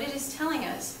denial, what it is telling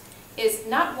us is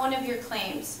not one of your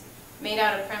claims made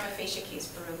out a prima facie case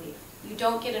for relief. You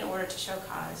don't get an order to show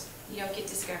cause. You don't get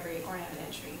discovery or an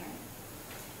evidentiary hearing.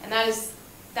 And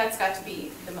that's got to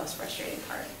be the most frustrating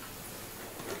part.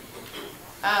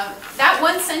 That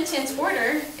one sentence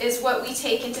order is what we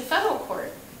take into federal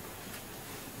court.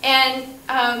 And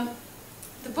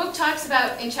the book talks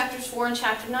about, in chapters 4 and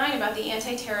chapter 9, about the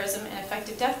Anti-Terrorism and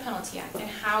Effective Death Penalty Act and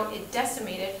how it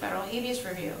decimated federal habeas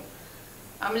review.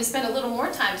 I'm going to spend a little more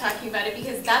time talking about it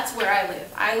because that's where I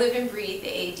live. I live and breathe the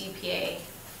ADPA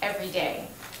every day.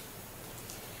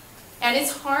 And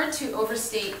it's hard to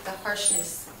overstate the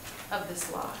harshness of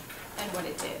this law and what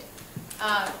it did.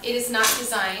 It is not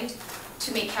designed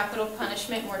to make capital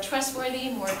punishment more trustworthy,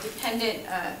 more dependent,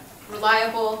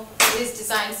 reliable. It is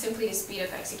designed simply to speed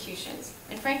up executions.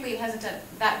 And frankly, it hasn't done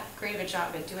that great of a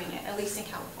job at doing it, at least in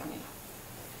California.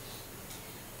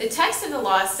 The text of the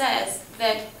law says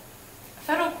that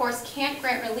federal courts can't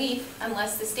grant relief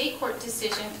unless the state court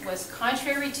decision was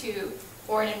contrary to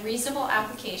or an unreasonable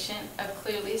application of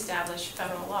clearly established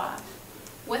federal law.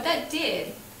 What that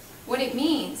did, what it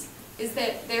means, is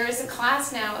that there is a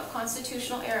class now of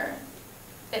constitutional error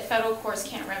that federal courts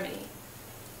can't remedy.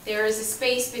 There is a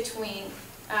space between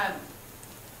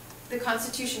the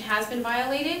Constitution has been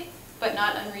violated, but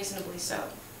not unreasonably so.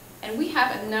 And we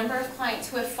have a number of clients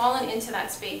who have fallen into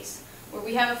that space, where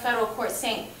we have a federal court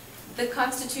saying, the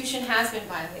Constitution has been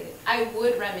violated. I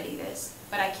would remedy this,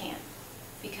 but I can't,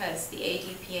 because the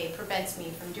ADPA prevents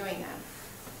me from doing that.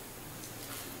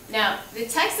 Now, the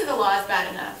text of the law is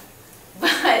bad enough,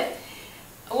 but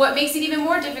what makes it even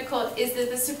more difficult is that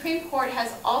the Supreme Court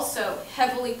has also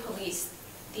heavily policed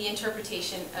the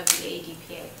interpretation of the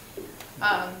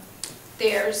ADPA.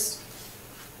 There's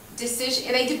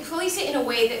decision, they police it in a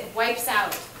way that wipes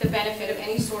out the benefit of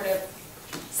any sort of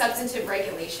substantive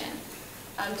regulation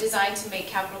designed to make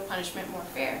capital punishment more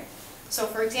fair. So,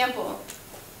 for example,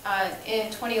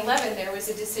 in 2011, there was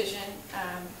a decision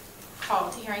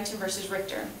called Harrington versus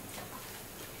Richter.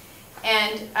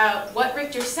 And what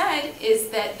Richter said is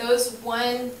that those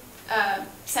one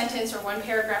sentence or one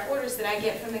paragraph orders that I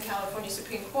get from the California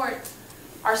Supreme Court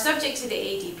are subject to the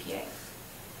ADPA.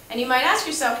 And you might ask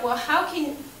yourself, well, how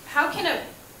can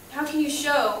you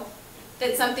show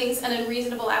that something's an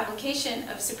unreasonable application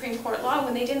of Supreme Court law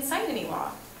when they didn't cite any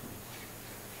law?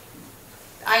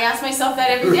 I ask myself that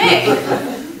every day.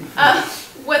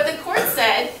 What the court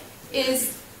said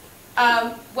is,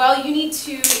 well, you need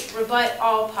to rebut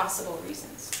all possible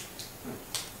reasons.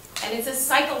 And it's a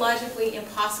psychologically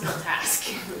impossible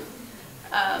task.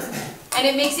 And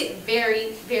it makes it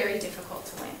very, very difficult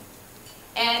to win.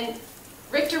 And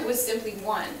Richter was simply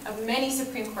one of many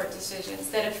Supreme Court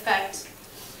decisions that affect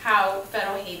how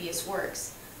federal habeas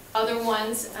works. Other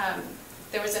ones,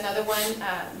 there was another one,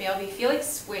 Mail v.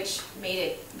 Felix, which made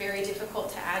it very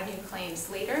difficult to add new claims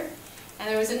later. And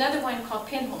there was another one called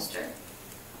Pinholster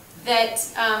that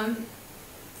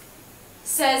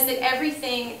says that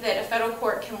everything that a federal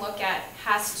court can look at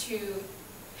has to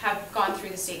have gone through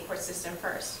the state court system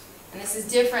first. And this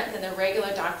is different than the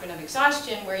regular doctrine of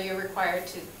exhaustion, where you're required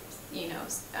to,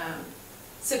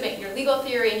 submit your legal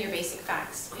theory and your basic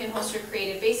facts. Pinholster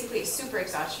created basically a super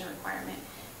exhaustion requirement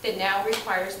that now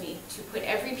requires me to put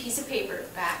every piece of paper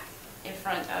back in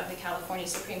front of the California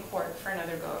Supreme Court for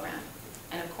another go-around.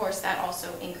 And of course, that also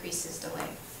increases delay.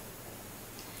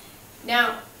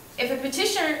 Now, if a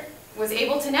petitioner was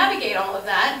able to navigate all of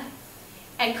that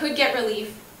and could get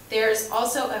relief, there's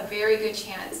also a very good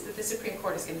chance that the Supreme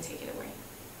Court is going to take it away.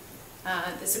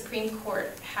 The Supreme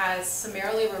Court has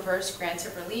summarily reversed grants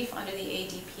of relief under the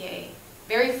ADPA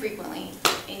very frequently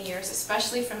in years,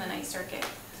 especially from the Ninth Circuit.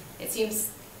 It seems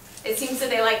that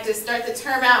they like to start the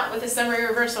term out with a summary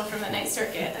reversal from the Ninth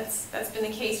Circuit. That's been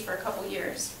the case for a couple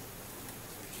years.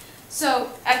 So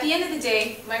at the end of the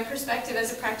day, my perspective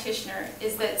as a practitioner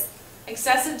is that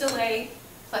excessive delay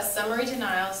plus summary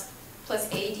denials plus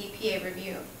ADPA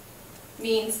review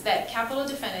means that capital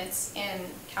defendants in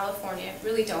California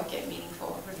really don't get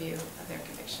meaningful review of their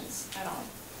convictions at all.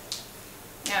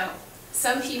 Now,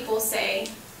 some people say,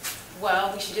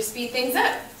 well, we should just speed things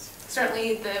up.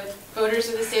 Certainly the voters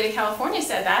of the state of California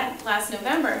said that last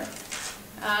November.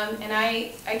 And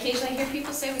I occasionally hear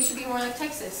people say we should be more like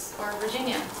Texas or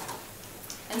Virginia.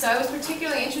 And so I was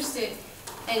particularly interested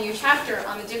in your chapter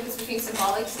on the difference between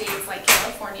symbolic states like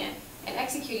California and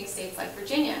executing states like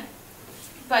Virginia.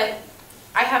 But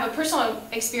I have a personal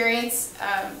experience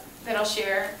that I'll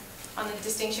share on the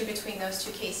distinction between those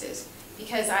two cases,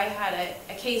 because I had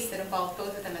a case that involved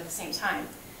both of them at the same time.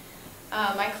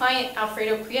 My client,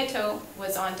 Alfredo Prieto,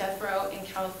 was on death row in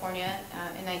California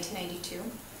in 1992.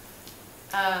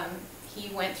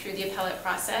 he went through the appellate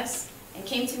process and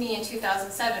came to me in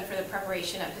 2007 for the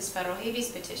preparation of his federal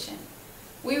habeas petition.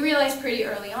 We realized pretty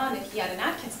early on that he had an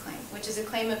Atkins claim, which is a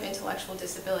claim of intellectual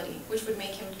disability, which would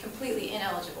make him completely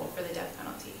ineligible for the death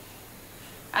penalty.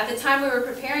 At the time we were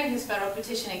preparing his federal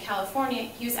petition in California,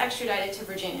 he was extradited to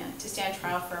Virginia to stand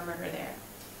trial for a murder there.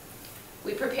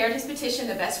 We prepared his petition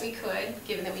the best we could,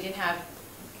 given that we didn't have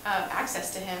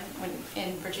access to him when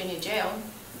in Virginia jail,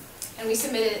 and we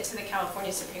submitted it to the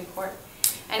California Supreme Court.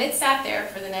 And it sat there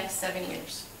for the next 7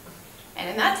 years. And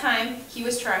in that time, he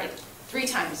was tried 3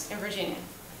 times in Virginia.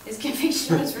 His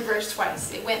conviction was reversed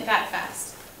twice. It went that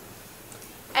fast.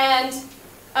 And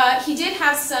he did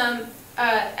have some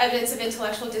evidence of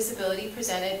intellectual disability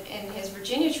presented in his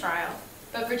Virginia trial,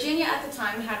 but Virginia at the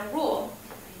time had a rule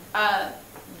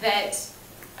that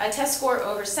a test score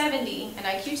over 70, an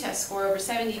IQ test score over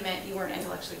 70 meant you weren't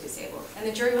intellectually disabled, and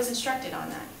the jury was instructed on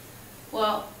that.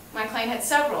 Well, my client had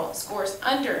several scores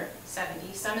under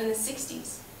 70, some in the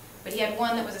 60s, but he had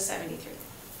one that was a 73.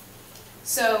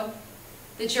 So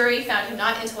the jury found him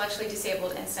not intellectually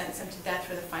disabled and sentenced him to death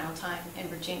for the final time in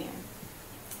Virginia.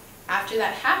 After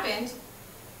that happened,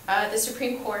 the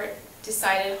Supreme Court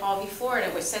decided Hall v. Florida,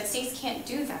 which said states can't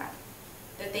do that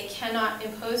they cannot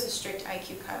impose a strict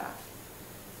IQ cutoff.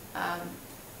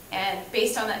 And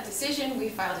based on that decision, we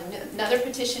filed another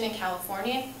petition in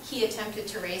California. He attempted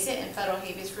to raise it in federal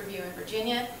habeas review in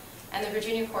Virginia, and the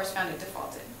Virginia courts found it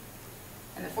defaulted.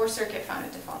 And the Fourth Circuit found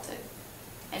it defaulted.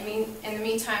 And in the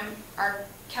meantime, our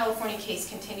California case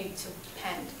continued to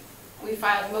pend. We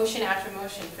filed motion after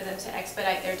motion for them to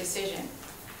expedite their decision.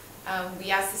 We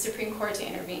asked the Supreme Court to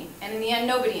intervene, and in the end,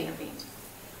 nobody intervened.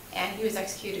 And he was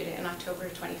executed in October of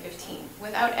 2015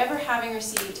 without ever having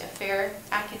received a fair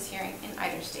Atkins hearing in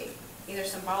either state, either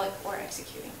symbolic or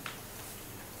executing.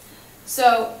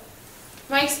 So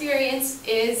my experience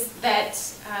is that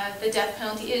the death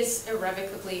penalty is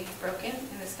irrevocably broken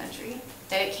in this country,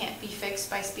 that it can't be fixed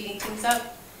by speeding things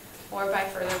up or by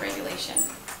further regulation.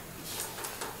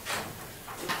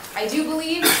 I do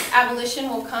believe abolition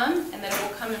will come, and that it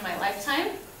will come in my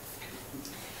lifetime.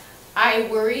 I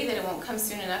worry that it won't come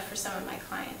soon enough for some of my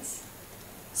clients.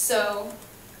 So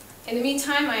in the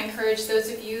meantime, I encourage those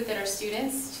of you that are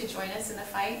students to join us in the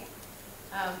fight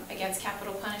against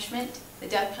capital punishment. The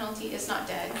death penalty is not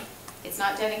dead. It's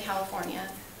not dead in California.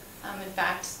 In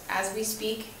fact, as we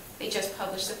speak, they just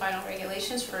published the final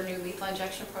regulations for a new lethal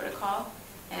injection protocol,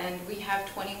 and we have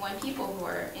 21 people who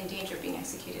are in danger of being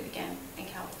executed again in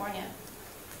California.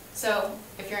 So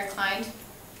if you're inclined,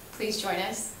 please join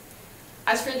us.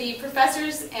 As for the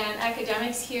professors and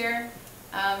academics here,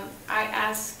 I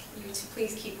ask you to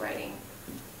please keep writing,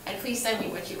 and please send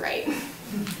me what you write.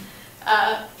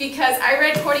 Because I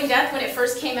read Courting Death when it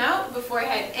first came out, before I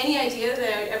had any idea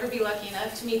that I would ever be lucky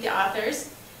enough to meet the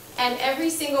authors, and every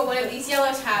single one of these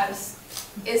yellow tabs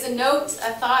is a note,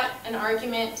 a thought, an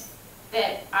argument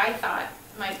that I thought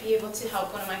might be able to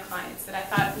help one of my clients, that I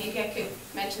thought maybe I could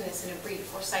mention this in a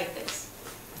brief or cite this.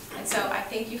 And so I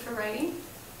thank you for writing.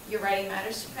 Your writing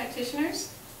matters to practitioners,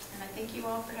 and I thank you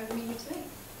all for having me here today.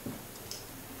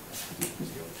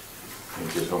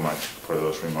 Thank you so much for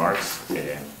those remarks. We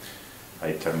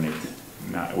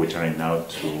turn it now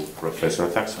to Professor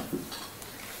Thaxton.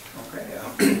 Okay,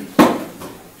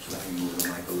 so let me move the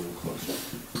mic a little closer.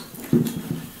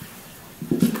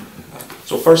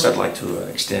 So first I'd like to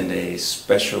extend a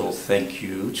special thank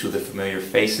you to the familiar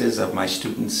faces of my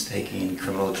students taking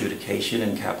criminal adjudication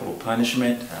and capital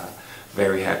punishment.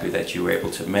 Very happy that you were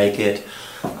able to make it.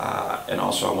 And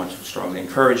also I want to strongly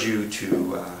encourage you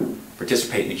to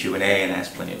participate in the Q&A and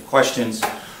ask plenty of questions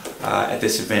at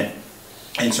this event.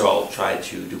 And so I'll try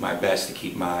to do my best to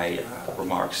keep my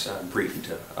remarks brief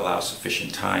to allow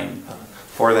sufficient time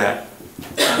for that.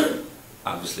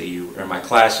 Obviously you are in my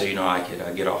class, so you know I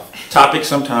could get off topic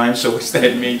sometimes, so what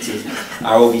that means is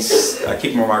I will be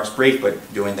keeping my remarks brief,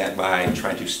 but doing that by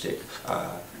trying to stick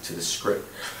to the script.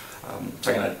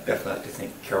 Second, I'd definitely like to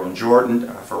thank Carol and Jordan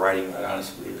for writing what I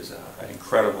honestly believe is an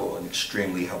incredible and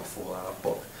extremely helpful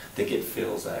book. I think it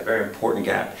fills a very important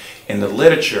gap in the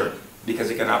literature because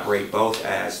it can operate both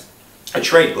as a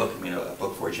trade book, I mean a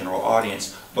book for a general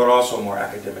audience, but also a more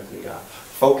academically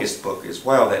focused book as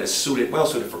well that is well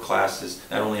suited for classes,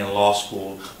 not only in law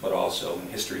school, but also in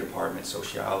history department,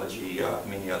 sociology,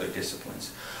 many other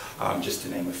disciplines, just to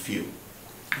name a few.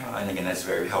 And again, that's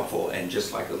very helpful. And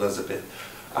just like Elizabeth,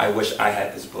 I wish I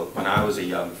had this book when I was a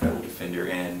young federal defender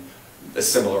in a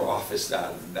similar office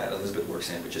that Elizabeth works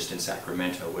in, but just in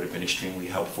Sacramento. It would have been extremely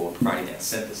helpful in providing that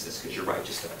synthesis, because you're right,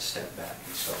 just a step back.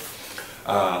 And so,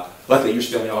 luckily you're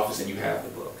still in the office and you have the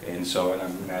book, and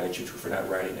I'm mad at you for not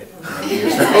writing it.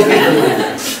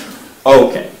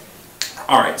 Okay.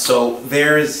 All right, so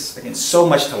there is, again, so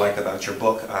much to like about your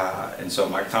book, and so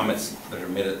my comments that are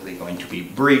admittedly going to be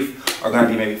brief are going to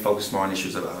be maybe focused more on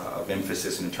issues of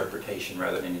emphasis and interpretation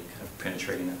rather than any kind of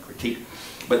penetrating critique.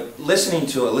 But listening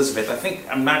to Elizabeth, I think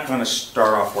I'm not going to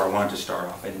start off where I wanted to start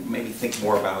off and maybe think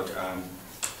more about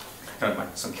kind of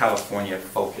like some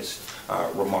California-focused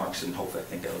remarks, and hopefully I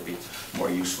think that would be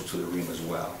more useful to the room as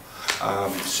well.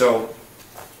 So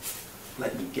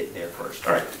let me get there first.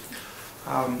 All right.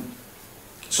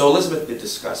 So Elizabeth did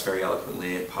discuss very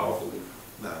eloquently and powerfully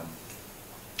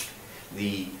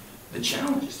the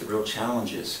challenges, the real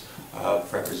challenges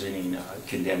of representing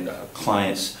condemned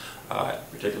clients,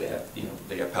 particularly at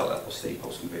the appellate level, state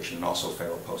post-conviction, and also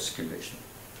federal post-conviction.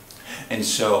 And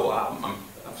so I'm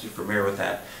obviously familiar with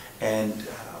that, and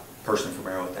personally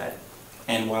familiar with that.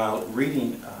 And while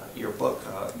reading your book,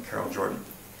 Carol Jordan,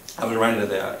 I was running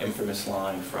into the infamous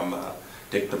line from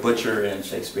Dick the Butcher in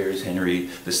Shakespeare's Henry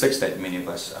VI that many of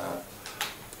us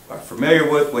are familiar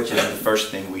with, which is the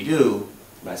first thing we do,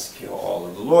 let's kill all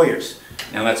of the lawyers.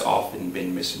 Now that's often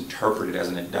been misinterpreted as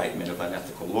an indictment of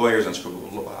unethical lawyers,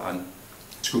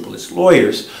 unscrupulous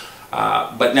lawyers,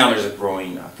 but now there's a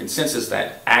growing consensus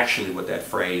that actually what that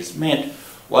phrase meant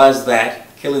was that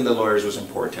killing the lawyers was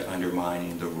important to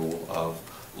undermining the rule of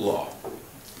law.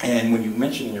 And when you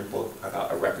mention in your book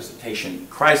about a representation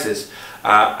crisis,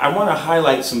 I want to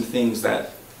highlight some things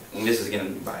that, and this is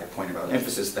again by a point about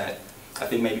emphasis, that I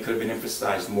think maybe could have been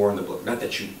emphasized more in the book. Not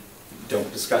that you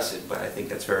don't discuss it, but I think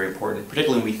that's very important,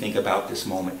 particularly when we think about this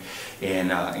moment in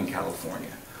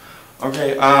California.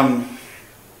 Okay,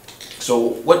 so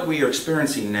what we are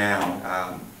experiencing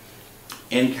now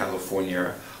in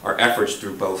California are efforts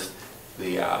through both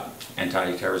the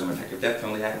Anti-Terrorism and Effective Death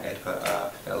Penalty Act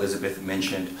that Elizabeth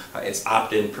mentioned, its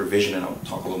opt-in provision, and I'll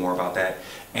talk a little more about that,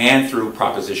 and through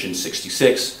Proposition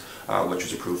 66, which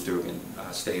was approved through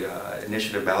a state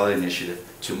initiative, ballot initiative,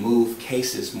 to move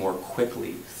cases more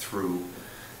quickly through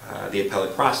the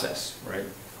appellate process, right?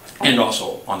 And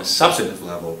also, on a substantive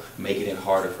level, making it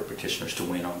harder for petitioners to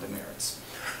win on the merits.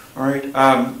 All right,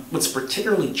 what's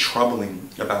particularly troubling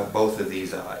about both of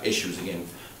these issues, again,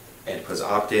 EDPA's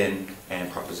opt-in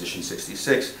and Proposition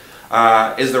 66,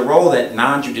 is the role that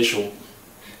non-judicial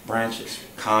branches,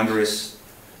 Congress,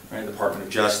 right, the Department of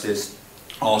Justice,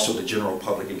 also the general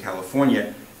public in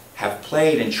California, have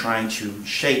played in trying to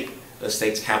shape the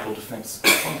state's capital defense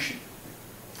function.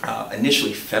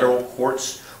 Initially, federal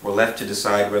courts were left to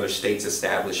decide whether states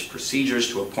establish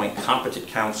procedures to appoint competent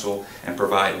counsel and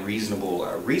provide reasonable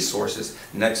resources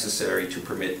necessary to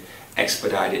permit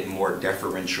expedited, more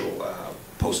deferential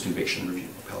post-conviction review,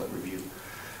 appellate review.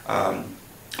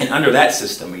 And under that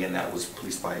system, again, that was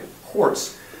policed by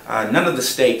courts, none of the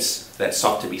states that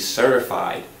sought to be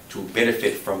certified to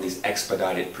benefit from these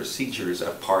expedited procedures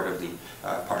of part of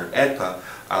EDPA,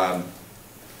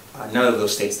 none of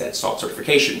those states that sought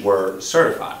certification were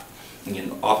certified.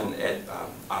 And often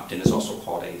opt-in is also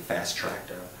called a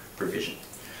fast-track provision.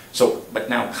 So, but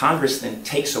now Congress then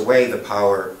takes away the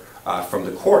power from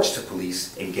the courts to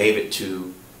police and gave it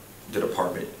to the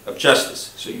Department of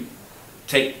Justice. So you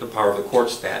take the power of the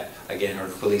courts that, again, are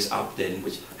police opt-in,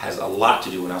 which has a lot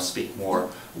to do, and I'll speak more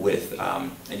with,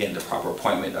 again, the proper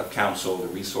appointment of counsel, the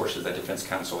resources that defense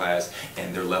counsel has,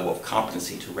 and their level of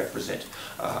competency to represent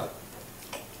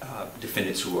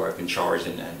defendants who have been charged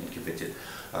and convicted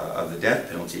of the death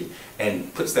penalty,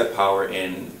 and puts that power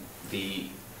in the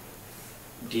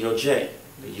DOJ,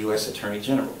 the U.S. Attorney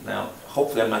General. Now,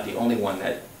 hopefully I'm not the only one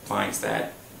that finds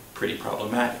that pretty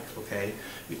problematic, okay?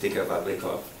 We think of what they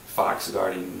call Fox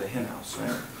guarding the henhouse,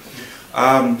 right?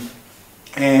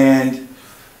 And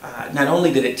not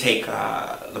only did it take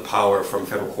the power from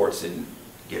federal courts and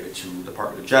give it to the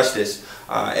Department of Justice,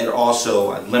 it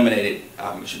also limited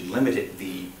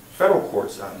the federal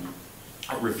courts'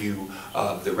 review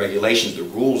of the regulations, the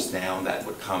rules now that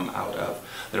would come out of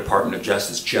the Department of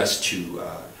Justice just to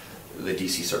the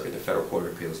D.C. Circuit, the Federal Court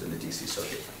of Appeals in the D.C.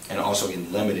 Circuit, and also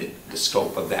limited the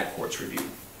scope of that court's review.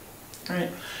 All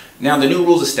right. Now, the new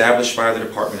rules established by the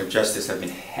Department of Justice have been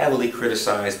heavily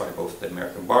criticized by both the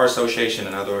American Bar Association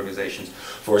and other organizations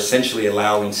for essentially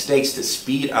allowing states to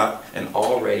speed up an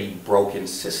already broken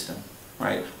system,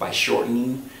 right, by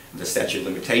shortening the statute of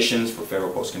limitations for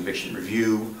federal post-conviction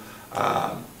review.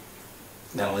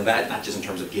 Not only that, not just in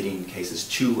terms of getting cases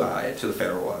to the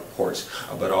federal courts,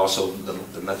 but also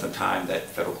the length of time that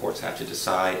federal courts have to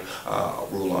decide,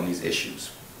 rule on these issues.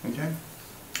 Okay.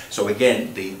 So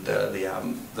again,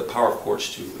 the power of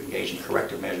courts to engage in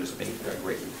corrective measures have been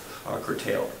greatly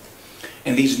curtailed.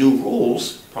 And these new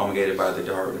rules promulgated by the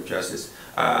Department of Justice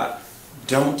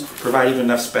don't provide even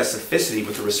enough specificity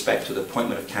with respect to the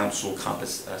appointment of counsel,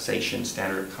 compensation,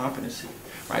 standard of competency,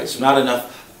 right? So not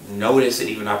enough notice and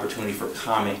even opportunity for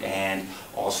comment, and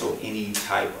also any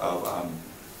type of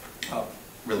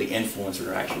really influence or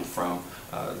interaction from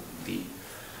the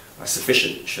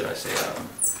sufficient, should I say,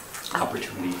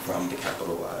 opportunity from the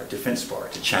capital defense bar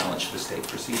to challenge the state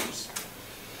procedures.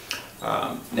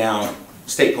 Now,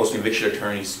 state post-conviction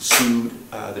attorneys sued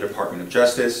the Department of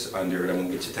Justice under, I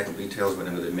won't get to technical details, but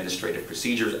under the Administrative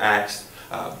Procedures Act,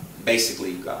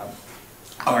 basically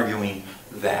arguing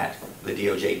that the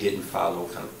DOJ didn't follow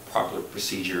kind of proper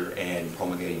procedure and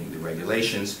promulgating the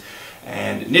regulations,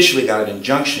 and initially got an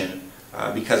injunction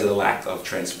because of the lack of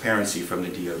transparency from the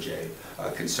DOJ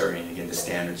concerning, again, the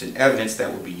standards and evidence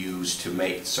that would be used to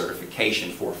make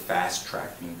certification for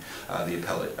fast-tracking the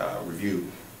appellate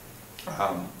review.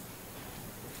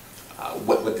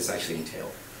 What this actually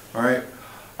entailed. All right.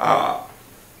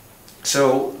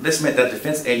 So this meant that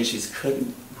defense agencies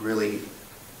couldn't really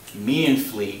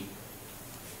meaningfully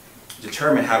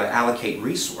determine how to allocate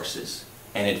resources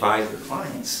and advise their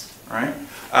clients, right?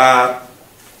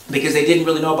 Because they didn't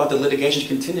really know about the litigation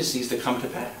contingencies that come to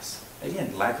pass.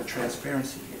 Again, lack of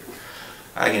transparency here.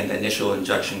 Again, the initial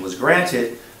injunction was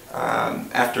granted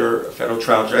after a federal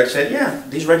trial judge said, yeah,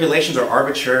 these regulations are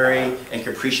arbitrary and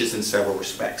capricious in several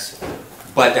respects.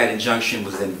 But that injunction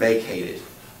was then vacated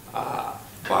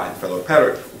by the federal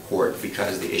appellate court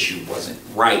because the issue wasn't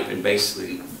ripe. And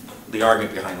basically, the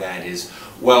argument behind that is,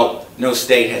 well, no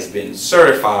state has been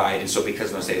certified, and so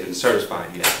because no state has been certified,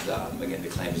 again, the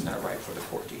claim is not right for the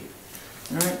court to hear.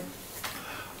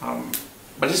 All right?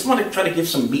 But I just want to try to give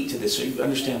some meat to this so you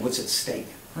understand what's at stake.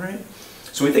 All right?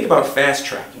 So when we think about fast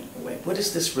tracking, what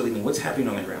does this really mean? What's happening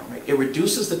on the ground? Right? It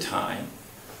reduces the time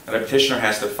that a petitioner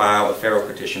has to file a federal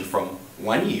petition from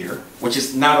 1 year, which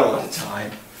is not a lot of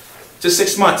time, to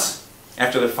 6 months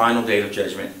after the final date of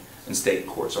judgment in state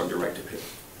courts on direct appeal.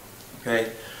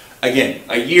 Okay? Again,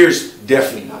 a year's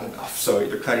definitely not enough, so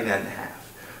they're cutting that in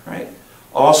half. Right?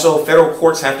 Also, federal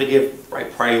courts have to give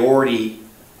priority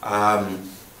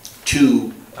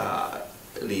to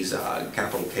these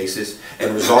capital cases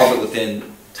and resolve it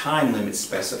within time limits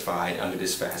specified under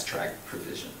this fast track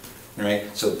provision.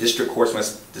 Right? So district courts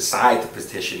must decide the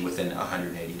petition within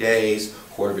 180 days.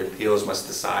 Court of Appeals must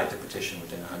decide the petition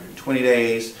within 120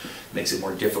 days. Makes it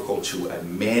more difficult to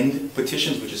amend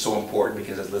petitions, which is so important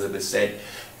because, as Elizabeth said,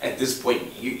 at this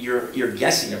point you're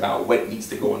guessing about what needs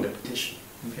to go in the petition.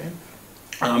 Okay?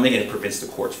 Again, it prevents the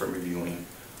courts from reviewing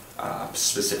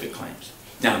specific claims.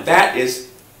 Now that is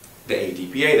the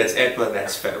ADPA, that's EDPA,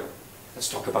 that's federal. Let's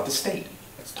talk about the state.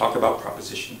 Let's talk about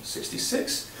Proposition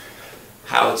 66.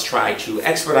 How it's tried to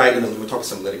expedite, and we'll talk about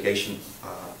some litigation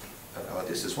about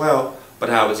this as well, but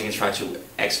how it's going to try to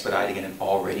expedite, again, an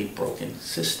already broken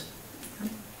system.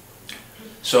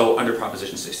 So under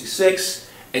Proposition 66,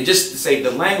 and just to say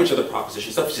the language of the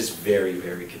proposition stuff is just very,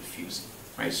 very confusing.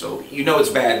 Right? So you know it's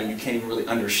bad when you can't even really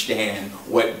understand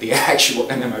what the actual,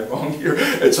 and am I wrong here?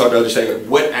 It's hard to understand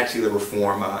what actually the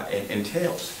reform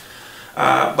entails.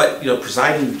 But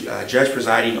judge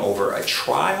presiding over a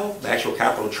trial, the actual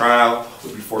capital trial,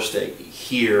 would be forced to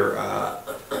hear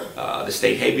the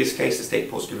state habeas case, the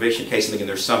state post-conviction case, and again,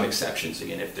 there's some exceptions,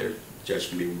 again, if their judge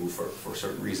can be removed for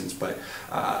certain reasons. But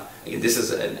again, this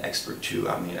is an expert too.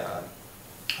 I mean,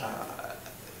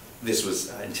 this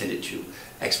was intended to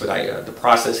expedite the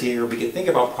process here. We can think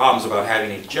about problems about having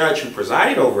a judge who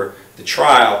presided over the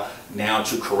trial now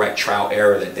to correct trial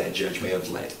error that judge may have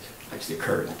let actually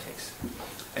occur in the case.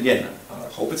 Again, I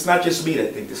hope it's not just me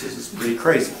that think this is pretty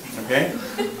crazy, okay?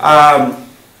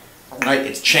 Right,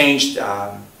 it's changed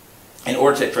in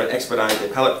order to try to expedite the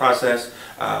appellate process.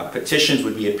 Petitions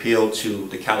would be appealed to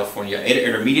the California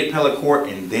Intermediate Appellate Court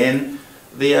and then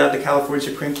the California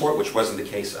Supreme Court, which wasn't the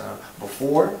case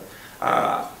before.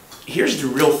 Here's the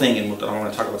real thing, and I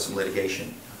want to talk about some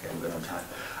litigation. Okay, I'm good on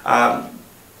time.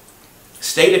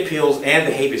 State appeals and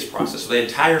the habeas process, so the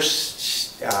entire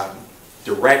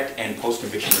direct and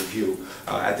post-conviction review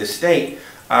at the state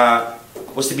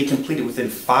was to be completed within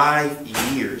 5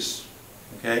 years,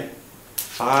 okay?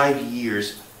 5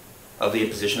 years of the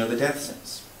imposition of the death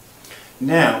sentence.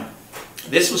 Now,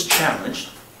 this was challenged,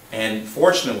 and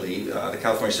fortunately, the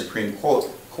California Supreme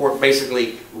Court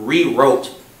basically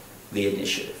rewrote the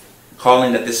initiative,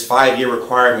 calling that this 5-year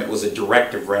requirement was a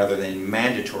directive rather than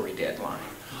mandatory deadline.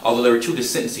 Although there were two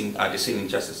dissenting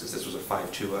justices, this was a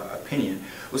 5-2 opinion,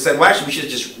 who said, well, actually, we should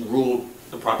have just ruled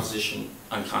the proposition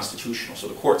unconstitutional. So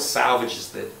the court salvages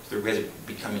the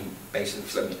becoming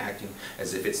basically acting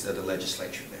as if it's the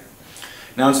legislature there.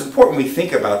 Now, it's important we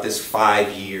think about this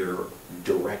 5-year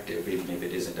directive, even if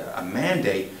it isn't a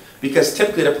mandate, because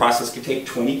typically the process can take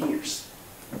 20 years.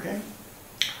 Okay?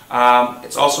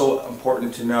 It's also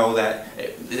important to know that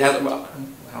it has,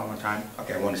 how much time?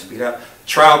 Okay, I want to speed up.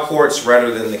 Trial courts,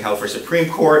 rather than the California Supreme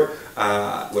Court,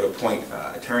 would appoint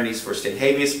attorneys for state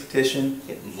habeas petition.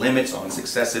 It limits on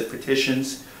successive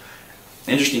petitions.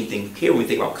 Interesting thing here, when we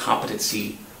think about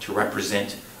competency to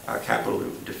represent capital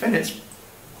defendants,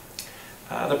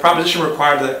 the proposition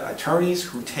required the attorneys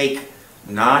who take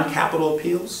non-capital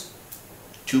appeals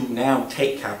to now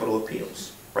take capital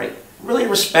appeals, right? Really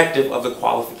irrespective of the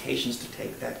qualifications to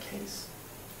take that case.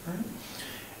 Right?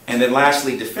 And then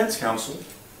lastly, defense counsel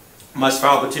must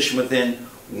file a petition within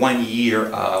 1 year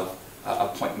of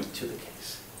appointment to the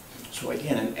case. So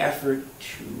again, an effort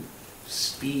to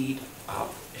speed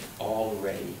up an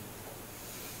already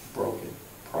broken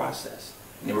process.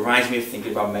 And it reminds me of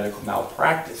thinking about medical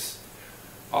malpractice.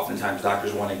 Oftentimes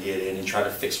doctors want to get in and try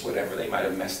to fix whatever they might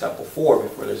have messed up before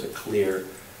there's a clear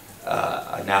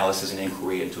analysis and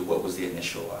inquiry into what was the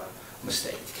initial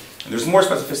mistake. And there's more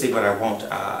specificity, but I won't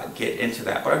get into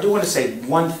that. But I do want to say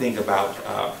one thing about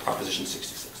Proposition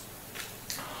 66.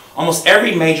 Almost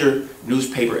every major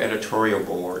newspaper editorial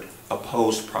board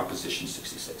opposed Proposition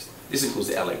 66. This includes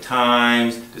the LA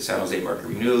Times, the San Jose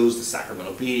Mercury News, the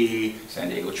Sacramento Bee, San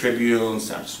Diego Tribune,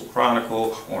 San Francisco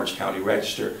Chronicle, Orange County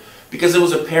Register, because it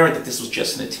was apparent that this was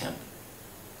just an attempt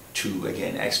to,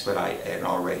 again, expedite an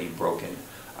already broken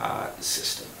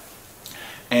system.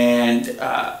 And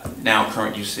now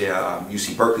current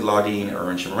UC Berkeley Law Dean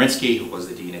Erwin Chemerinsky, who was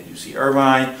the Dean at UC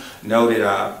Irvine, noted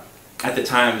at the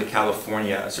time the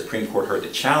California Supreme Court heard the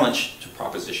challenge to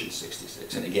Proposition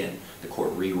 66, and again, the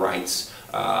court rewrites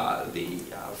the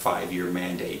 5-year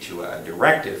mandate to a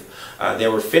directive.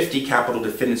 There were 50 capital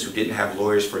defendants who didn't have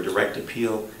lawyers for direct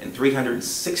appeal and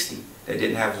 360 that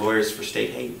didn't have lawyers for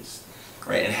state habeas.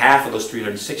 Right? And half of those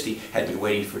 360 had been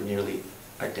waiting for nearly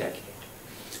a decade.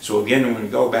 So again, when we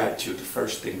go back to the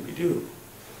first thing we do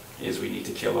is we need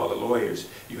to kill all the lawyers.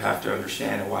 You have to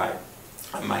understand why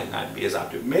I might not be as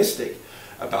optimistic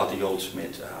about the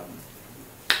ultimate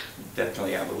death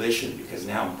penalty abolition, because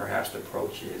now perhaps the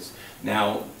approach is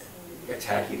now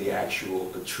attacking the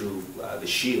actual, the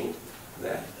shield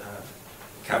that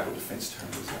capital defense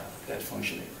terms that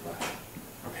function they provide.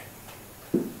 Okay.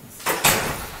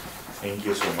 Thank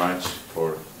you so much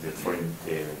for the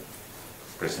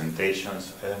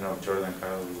presentations. I don't know, Jordan,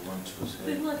 Carol, you want to say?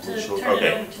 We'd love to Sure. turn Okay.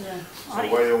 it over to the So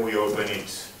audience. why don't we open it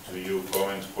to you,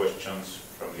 comments, questions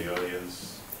from the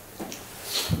audience?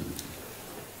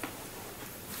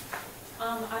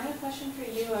 I have a question for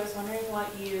you. I was wondering what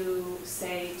you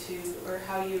say to, or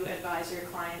how you advise your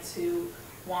clients who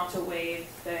want to waive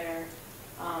their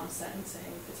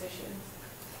sentencing petitions.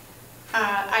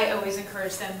 I always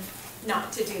encourage them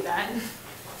not to do that.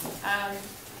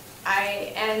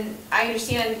 I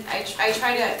understand, I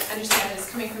try to understand this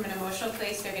coming from an emotional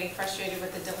place. They're getting frustrated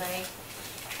with the delay.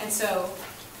 And so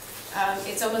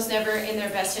it's almost never in their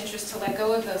best interest to let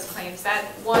go of those claims. That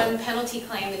one penalty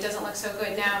claim that doesn't look so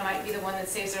good now might be the one that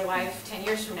saves their life 10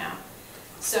 years from now.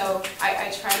 So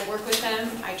I try to work with them.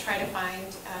 I try to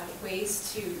find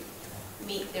ways to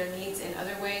meet their needs in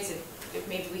other ways. If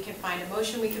maybe we can find a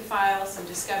motion we could file, some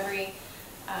discovery,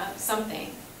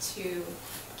 something to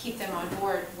keep them on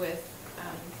board with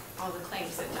all the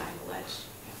claims that I've alleged.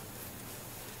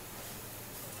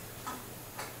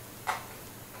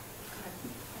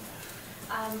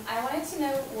 I wanted to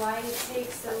know why it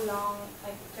takes so long,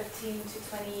 like 15 to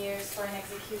 20 years for an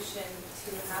execution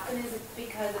to happen. Is it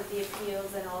because of the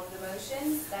appeals and all of the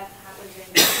motions that happen during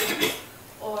the case?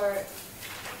 Or,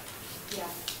 yeah,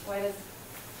 why does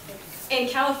it... In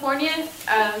California,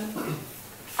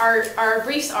 our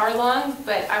briefs are long,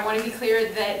 but I want to be clear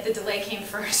that the delay came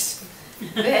first.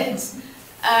 That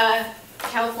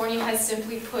California has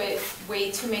simply put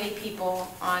way too many people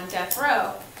on death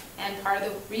row. And part of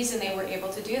the reason they were able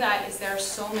to do that is there are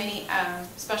so many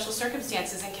special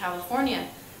circumstances in California.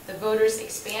 The voters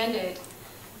expanded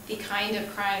the kind of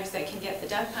crimes that can get the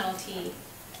death penalty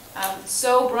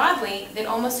so broadly that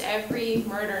almost every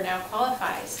murder now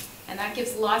qualifies. And that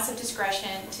gives lots of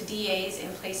discretion to DAs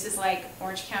in places like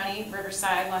Orange County,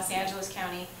 Riverside, Los Angeles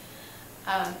County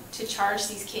to charge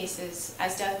these cases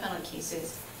as death penalty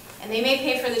cases. And they may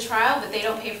pay for the trial, but they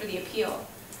don't pay for the appeal.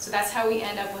 So that's how we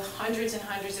end up with hundreds and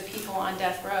hundreds of people on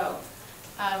death row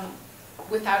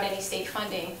without any state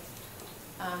funding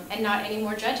and not any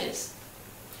more judges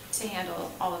to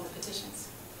handle all of the petitions.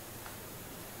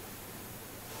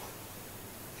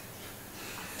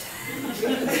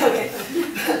 Okay.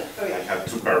 I have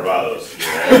two Carvados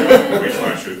here. Which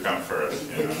one should come first?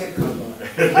 You know?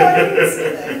 Oh, I didn't see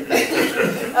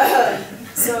that.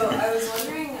 So I was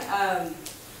wondering,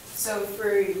 So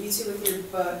for you two with your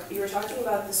book, you were talking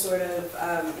about the sort of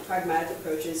pragmatic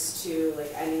approaches to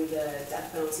like ending the death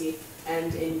penalty,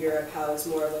 and in Europe how it's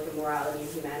more of like a morality and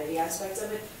humanity aspect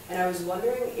of it. And I was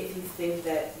wondering if you think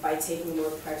that by taking a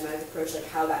more pragmatic approach, like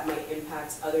how that might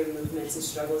impact other movements and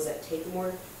struggles that take a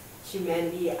more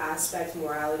humanity aspect,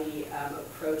 morality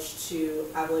approach to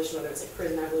abolition, whether it's like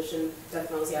prison abolition, death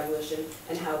penalty abolition,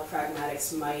 and how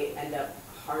pragmatics might end up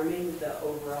harming the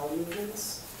overall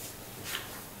movements.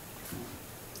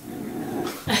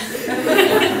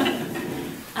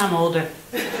 I'm older.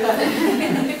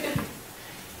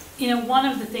 You know, one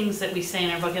of the things that we say in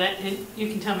our book, and you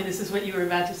can tell me this is what you were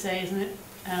about to say, isn't it?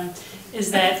 Is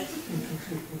that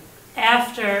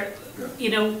after,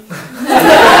 you know,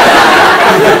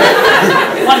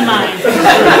 one mind.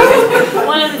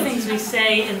 One of the things we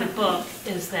say in the book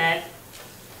is that,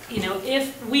 you know,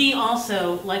 if we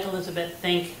also, like Elizabeth,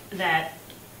 think that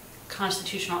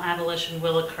constitutional abolition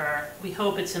will occur, we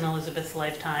hope it's in Elizabeth's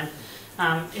lifetime,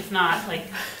 if not, like,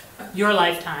 your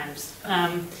lifetimes.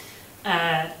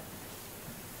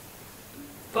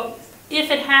 But if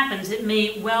it happens, it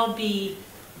may well be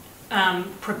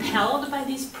propelled by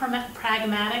these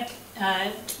pragmatic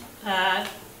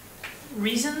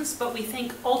reasons, but we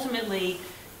think ultimately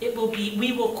it will be,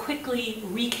 we will quickly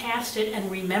recast it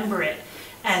and remember it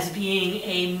as being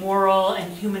a moral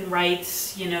and human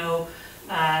rights, you know,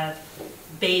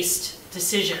 based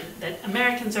decision. That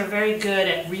Americans are very good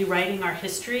at rewriting our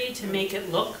history to make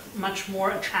it look much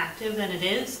more attractive than it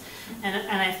is,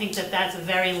 and I think that that's a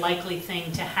very likely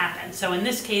thing to happen. So in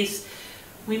this case,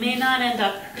 we may not end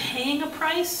up paying a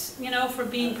price, you know, for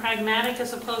being pragmatic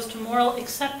as opposed to moral,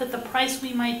 except that the price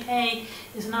we might pay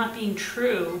is not being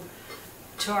true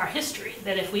to our history.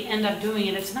 That if we end up doing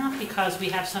it, it's not because we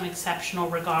have some exceptional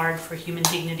regard for human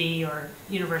dignity or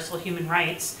universal human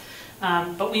rights,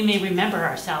 but we may remember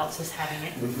ourselves as having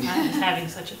it, as having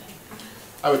such a thing.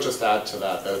 I would just add to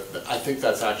that, that I think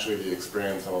that's actually the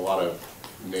experience of a lot of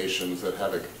nations that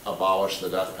have abolished the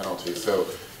death penalty. So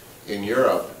in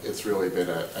Europe, it's really been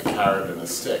a carrot and a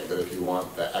stick, that if you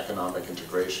want the economic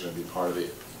integration and be part of the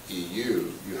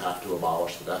EU, you have to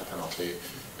abolish the death penalty.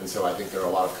 And so I think there are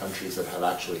a lot of countries that have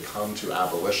actually come to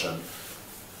abolition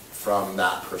from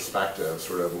that perspective,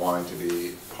 sort of wanting to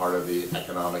be part of the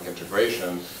economic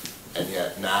integration, and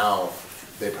yet now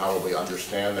they probably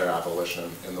understand their abolition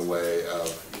in the way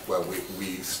of, well,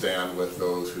 we stand with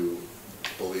those who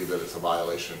believe that it's a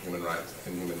violation of human rights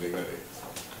and human dignity.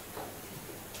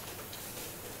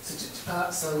 So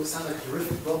it sounds like a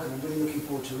terrific book, and I'm really looking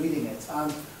forward to reading it.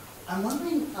 I'm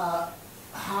wondering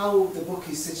how the book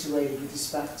is situated with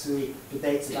respect to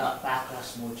debates about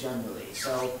backlash more generally.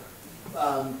 So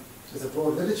there's a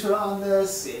broad literature on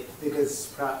this. It figures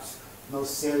perhaps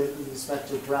most salient with respect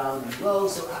to Brown and Roe.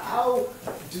 So how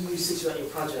do you situate your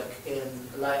project in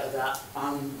light of that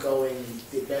ongoing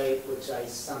debate, which I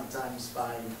sometimes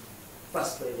find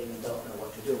frustrating and don't know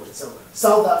what to do with? So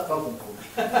solve that problem for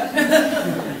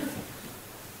me.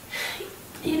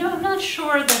 You know, I'm not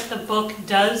sure that the book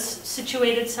does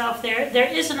situate itself there. There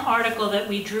is an article that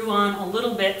we drew on a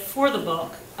little bit for the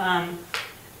book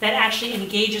that actually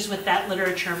engages with that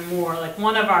literature more. Like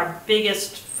one of our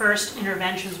biggest first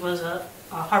interventions was a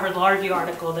Harvard Law Review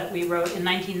article that we wrote in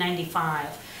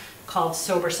 1995 called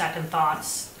Sober Second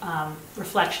Thoughts,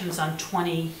 Reflections on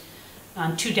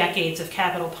 2 decades of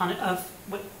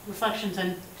reflections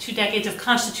on 2 decades of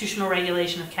constitutional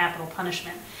regulation of capital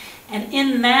punishment. And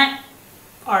in that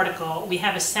article, we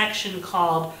have a section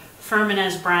called Furman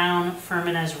as Brown,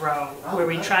 Furman as Roe, where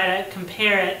we try to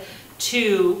compare it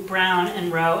to Brown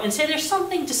and Roe and say there's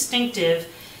something distinctive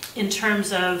in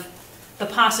terms of the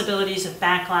possibilities of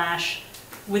backlash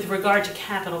with regard to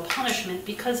capital punishment,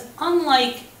 because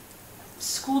unlike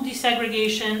school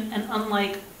desegregation and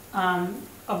unlike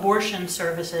abortion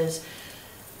services,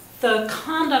 the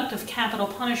conduct of capital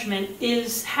punishment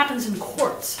happens in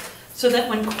courts. So that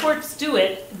when courts do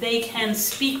it, they can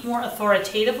speak more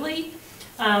authoritatively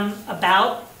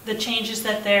about the changes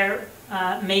that they're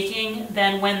making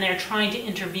than when they're trying to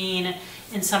intervene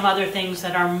in some other things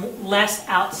that are less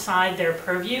outside their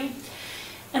purview.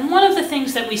 And one of the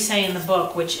things that we say in the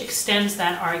book, which extends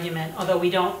that argument, although we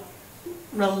don't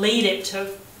relate it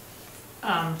to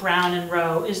Brown and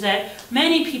Roe, is that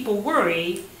many people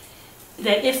worry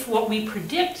that if what we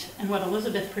predict and what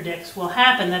Elizabeth predicts will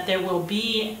happen, that there will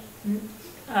be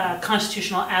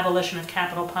constitutional abolition of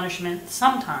capital punishment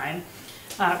sometime,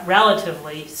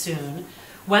 relatively soon,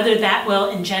 whether that will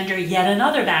engender yet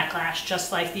another backlash,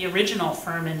 just like the original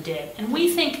Furman did. And we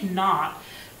think not,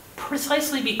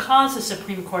 precisely because the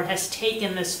Supreme Court has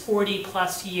taken this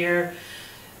 40-plus year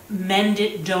mend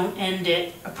it, don't end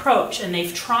it approach. And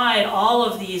they've tried all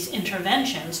of these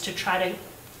interventions to try to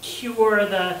cure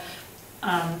the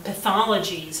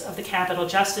pathologies of the capital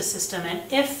justice system. And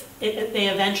if they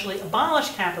eventually abolish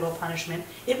capital punishment,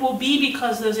 it will be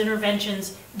because those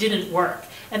interventions didn't work.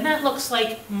 And that looks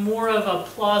like more of a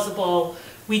plausible,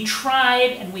 we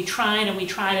tried and we tried and we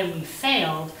tried and we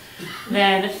failed,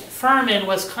 than Furman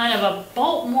was kind of a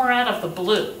bolt more out of the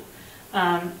blue.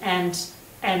 And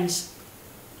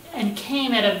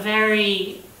came at a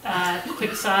very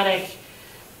quixotic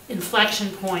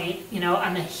inflection point, you know,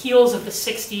 on the heels of the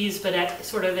 60s, but at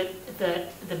sort of at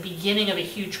the beginning of a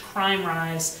huge crime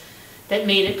rise that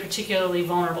made it particularly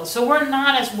vulnerable. So we're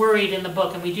not as worried in the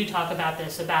book, and we do talk about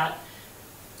this, about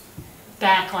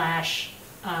backlash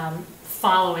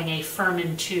following a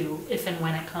Furman 2, if and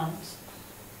when it comes.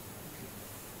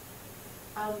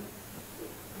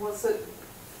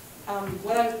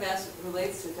 What I was going to ask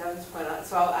relates to Devin's point,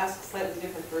 so I'll ask a slightly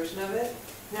different version of it.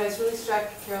 You know, I was really struck,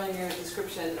 Carolyn, your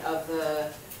description of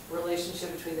the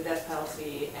relationship between the death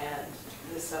penalty and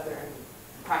the Southern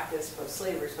practice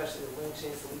post-slavery, especially the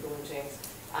lynchings, the legal lynchings,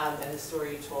 and the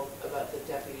story you told about the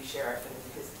deputy sheriff and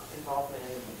his involvement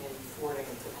in thwarting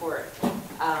the court,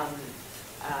 or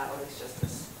at least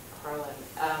Justice Harlan.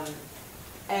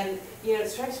 And, you know, it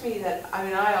strikes me that, I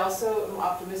mean, I also am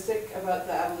optimistic about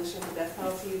the abolition of the death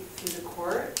penalty through the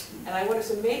court. And I wonder,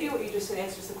 so maybe what you just said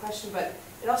answers the question, but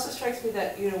it also strikes me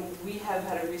that, you know, we have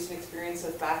had a recent experience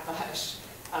of backlash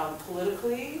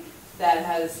politically that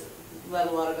has led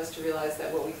a lot of us to realize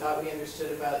that what we thought we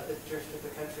understood about the drift of the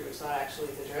country was not actually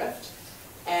the drift.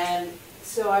 And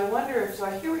so I wonder, so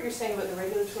I hear what you're saying about the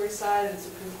regulatory side and the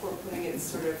Supreme Court putting its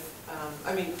sort of,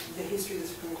 I mean, the history of the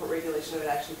Supreme Court regulation of it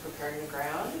actually preparing the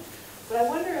ground. But I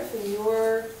wonder if in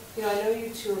your, you know, I know you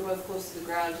two are both close to the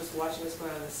ground just watching what's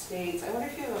going on in the States. I wonder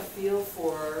if you have a feel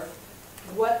for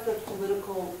what the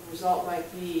political result might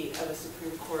be of a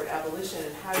Supreme Court abolition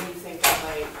and how you think that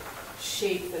might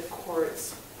shape the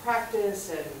court's practice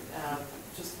and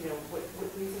just, you know, what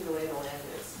do you think the lay of the land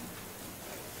is?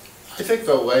 I think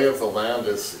the lay of the land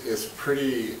is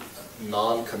pretty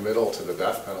non-committal to the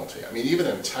death penalty. I mean, even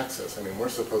in Texas, I mean, we're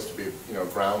supposed to be, you know,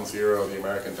 ground zero of the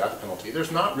American death penalty.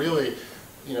 There's not really,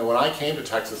 you know, when I came to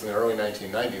Texas in the early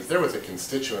 1990s, there was a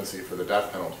constituency for the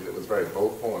death penalty that was very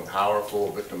vocal and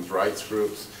powerful, victims' rights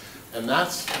groups, and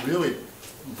that's really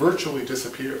virtually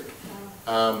disappeared.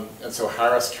 And so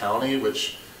Harris County,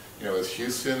 which, you know, is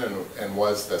Houston and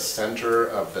was the center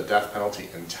of the death penalty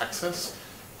in Texas,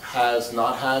 has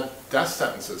not had death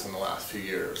sentences in the last few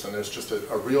years, and there's just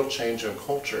a real change in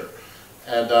culture.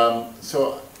 And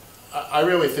so I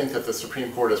really think that the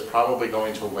Supreme Court is probably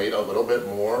going to wait a little bit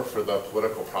more for the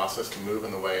political process to move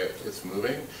in the way it's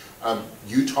moving.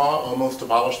 Utah almost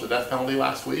abolished the death penalty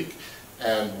last week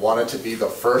and wanted to be the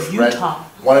first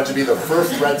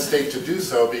red state to do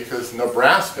so, because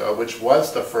Nebraska, which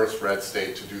was the first red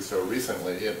state to do so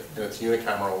recently in its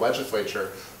unicameral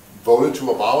legislature, voted to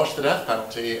abolish the death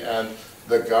penalty, and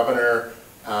the governor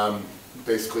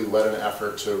basically led an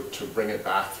effort to bring it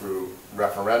back through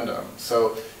referendum.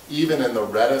 So even in the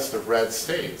reddest of red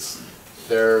states,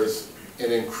 there's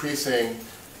an increasing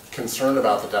concern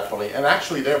about the death penalty. And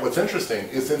actually what's interesting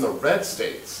is in the red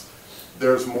states,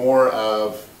 there's more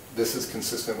of, this is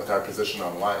consistent with our position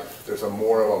on life. There's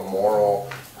more of a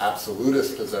moral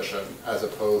absolutist position as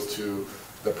opposed to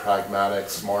the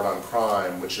pragmatic smart on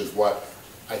crime, which is what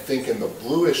I think in the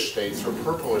bluish states or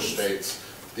purplish states,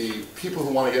 the people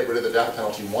who want to get rid of the death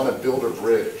penalty want to build a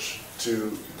bridge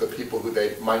to the people who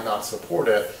they might not support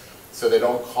it. So they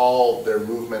don't call their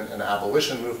movement an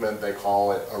abolition movement, they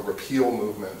call it a repeal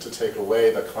movement to take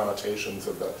away the connotations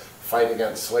of the fight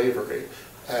against slavery.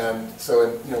 And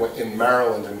so in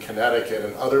Maryland and Connecticut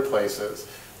and other places,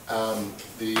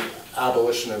 the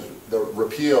the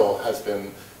repeal has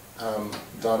been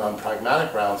done on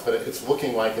pragmatic grounds, but it's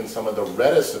looking like in some of the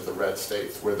reddest of the red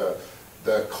states where the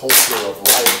culture of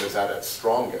life is at its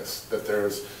strongest,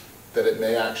 that it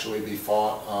may actually be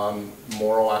fought on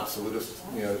moral absolutist,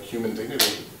 human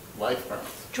dignity life grounds.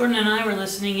 Jordan and I were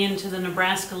listening in to the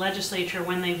Nebraska legislature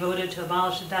when they voted to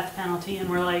abolish the death penalty, and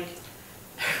we're like,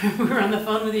 we were on the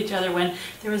phone with each other when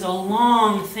there was a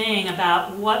long thing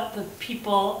about what the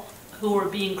people who were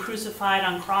being crucified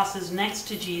on crosses next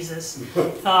to Jesus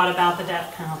thought about the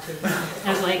death penalty. I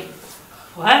was like,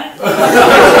 what?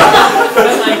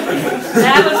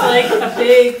 That was like a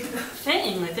big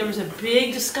thing. Like there was a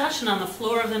big discussion on the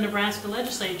floor of the Nebraska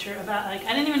legislature about, like,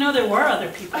 I didn't even know there were other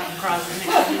people on crosses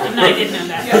next to Jesus. No, I did know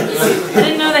that. I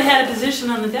didn't know they had a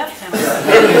position on the death penalty.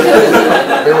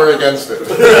 They were against it.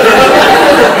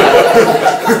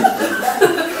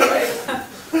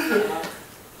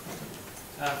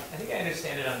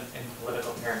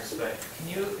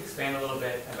 you expand a little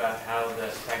bit about how the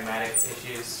pragmatic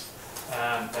issues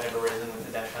that have arisen with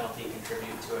the death penalty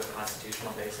contribute to a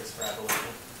constitutional basis for abolition?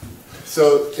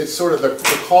 So it's sort of the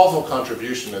causal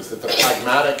contribution is that the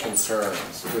pragmatic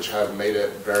concerns, which have made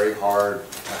it very hard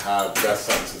to have death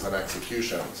sentences and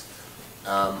executions,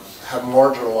 have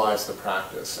marginalized the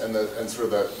practice. And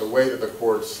sort of the way that the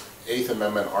court's Eighth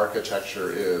Amendment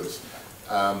architecture is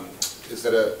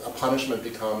that a punishment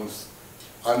becomes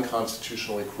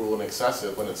unconstitutionally cruel and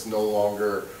excessive when it's no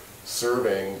longer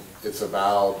serving its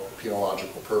avowed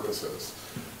penological purposes.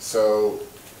 So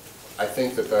I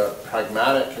think that the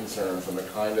pragmatic concerns and the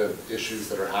kind of issues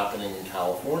that are happening in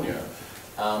California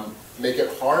make it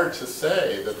hard to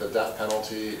say that the death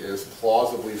penalty is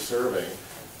plausibly serving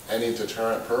any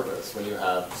deterrent purpose when you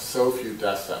have so few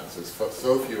death sentences,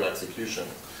 so few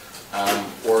executions,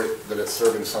 or that it's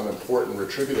serving some important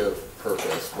retributive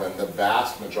purpose when the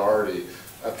vast majority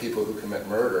of people who commit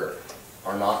murder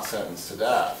are not sentenced to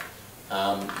death.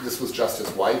 This was Justice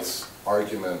White's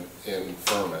argument in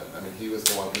Furman. I mean, he was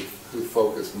the one who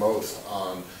focused most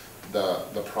on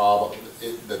the problem,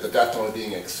 that the death penalty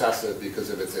being excessive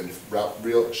because of its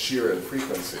real sheer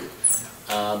infrequency.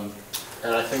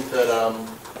 And I think that,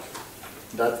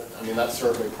 that's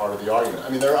certainly part of the argument. I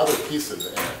mean, there are other pieces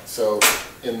in it. So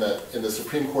in the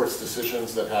Supreme Court's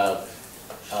decisions that have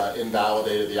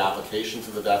invalidated the applications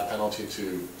of the death penalty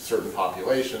to certain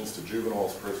populations, to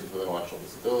juveniles, persons with intellectual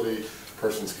disability,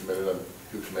 persons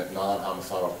who commit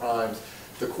non-homicidal crimes,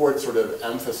 the court sort of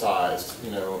emphasized,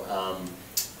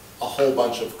 a whole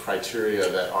bunch of criteria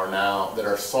that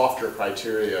are softer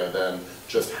criteria than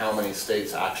just how many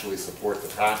states actually support the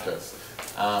practice.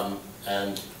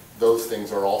 And those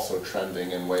things are also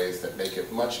trending in ways that make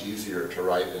it much easier to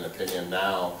write an opinion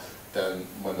now than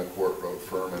when the court wrote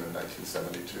Furman in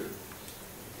 1972.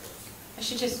 I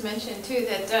should just mention too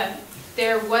that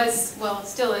there was, well,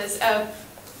 still is, a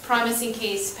promising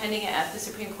case pending at the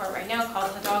Supreme Court right now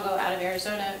called Hidalgo out of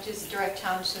Arizona, which is a direct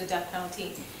challenge to the death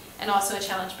penalty, and also a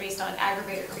challenge based on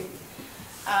aggravator creep.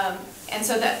 And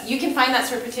so that you can find that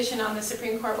sort of petition on the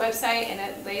Supreme Court website, and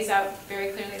it lays out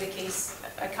very clearly the case,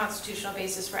 a constitutional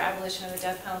basis for abolition of the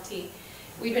death penalty.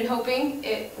 We've been hoping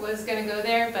it was going to go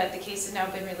there, but the case has now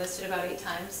been relisted about 8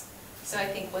 times. So I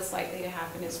think what's likely to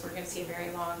happen is we're going to see a very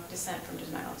long descent from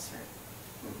denial of cert.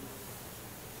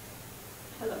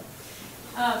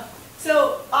 Hello.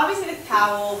 So obviously with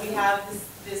Powell, we have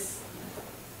this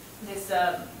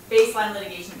baseline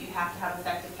litigation that you have to have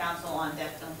effective counsel on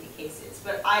death penalty cases.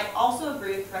 But I also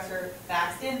agree with Professor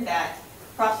Thaxton that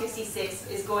Prop 66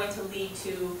 is going to lead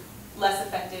to less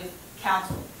effective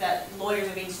counsel, that lawyers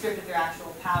are being stripped of their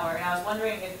actual power. And I was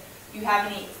wondering if you have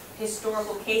any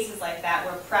historical cases like that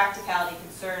where practicality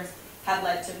concerns have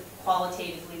led to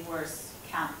qualitatively worse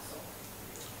counsel.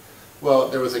 Well,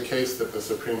 there was a case that the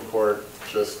Supreme Court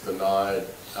just denied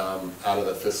out of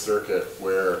the Fifth Circuit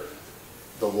where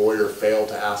the lawyer failed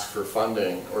to ask for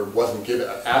funding, or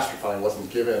asked for funding,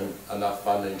 wasn't given enough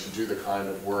funding to do the kind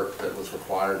of work that was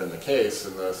required in the case,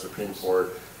 and the Supreme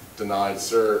Court denied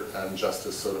cert, and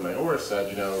Justice Sotomayor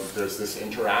said, there's this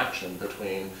interaction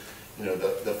between,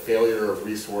 the failure of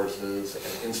resources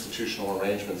and institutional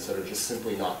arrangements that are just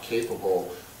simply not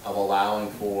capable of allowing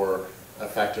for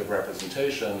effective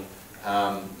representation.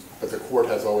 But the court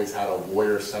has always had a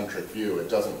lawyer-centric view. It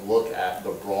doesn't look at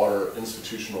the broader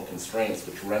institutional constraints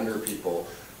which render people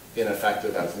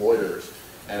ineffective as lawyers.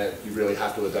 And you really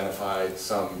have to identify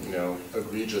some,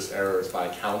 egregious errors by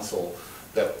counsel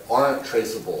that aren't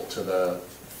traceable to the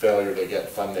failure to get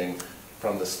funding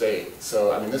from the state.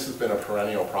 So, this has been a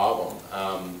perennial problem.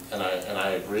 And I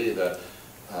agree that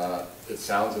it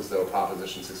sounds as though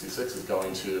Proposition 66 is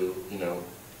going to,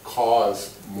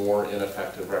 cause more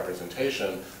ineffective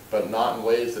representation, but not in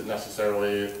ways that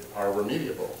necessarily are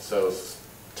remediable. So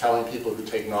telling people who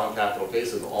take non-capital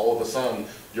cases, all of a sudden,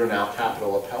 you're now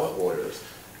capital appellate lawyers,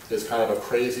 is kind of a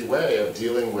crazy way of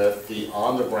dealing with the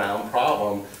on-the-ground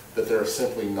problem that there are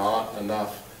simply not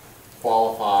enough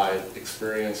qualified,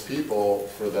 experienced people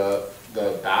for the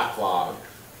backlog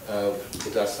of the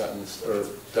death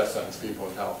sentence people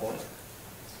in California.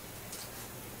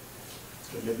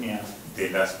 Let me ask the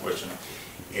last question.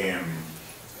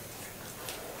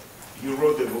 You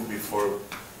wrote the book before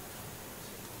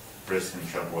President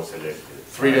Trump was elected.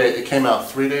 It came out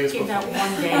 3 days before? It came out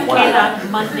one day. It came out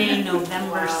Monday,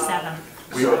 November 7th.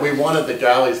 We wanted the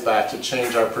galleys back to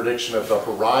change our prediction of the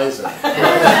horizon. But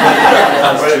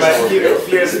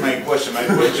here's my question. My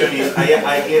question is,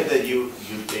 I get that you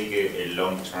take a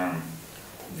long-term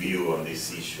view on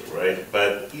this issue, right?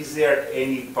 But is there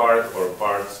any part or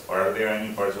are there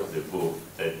any parts of the book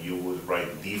that you would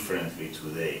write differently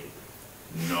today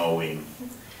knowing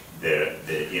the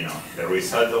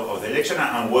result of the election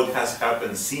and what has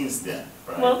happened since then,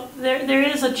 right? Well, there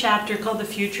is a chapter called The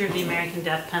Future of the American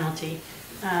Death Penalty,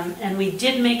 and we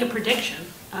did make a prediction,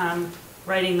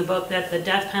 writing the book, that the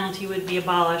death penalty would be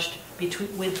abolished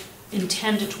in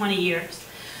 10 to 20 years.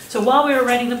 So while we were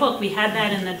writing the book, we had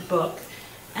that in the book,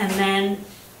 and then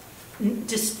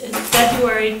just in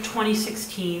February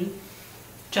 2016,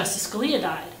 Justice Scalia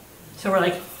died. So we're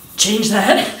like, change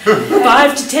that,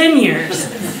 5 to 10 years.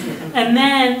 And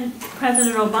then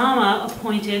President Obama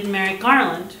appointed Merrick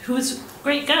Garland, who was a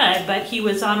great guy, but he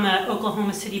was on the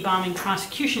Oklahoma City bombing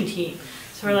prosecution team.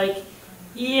 So we're like,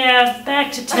 yeah,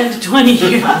 back to 10 to 20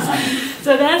 years.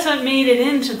 So that's what made it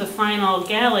into the final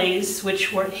galleys, which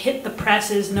hit the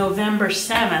presses November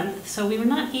 7th. So we were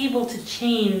not able to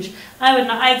change.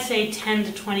 I'd say 10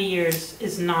 to 20 years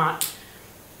is not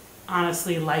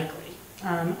honestly likely.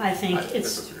 I think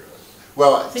it's...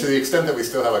 Well, to the extent that we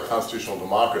still have a constitutional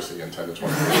democracy in 10 to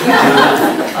 20 years,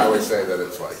 I would say that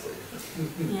it's likely.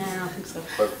 Yeah, I don't think so.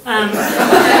 But,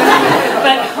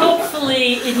 but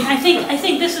hopefully, I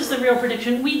think this is the real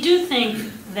prediction. We do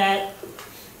think that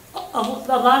a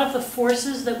lot of the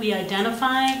forces that we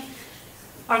identify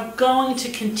are going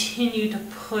to continue to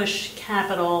push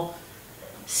capital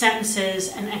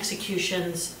sentences and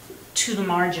executions to the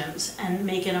margins and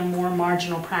make it a more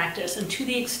marginal practice. And to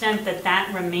the extent that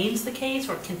that remains the case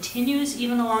or continues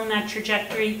even along that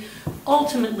trajectory,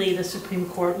 ultimately the Supreme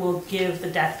Court will give the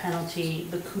death penalty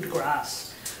the coup de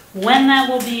grace. When that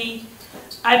will be,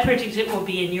 I predict it will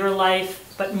be in your life,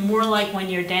 but more like when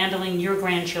you're dandling your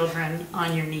grandchildren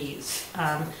on your knees.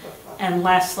 And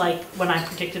less like when I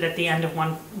predicted at the end of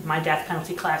one of my death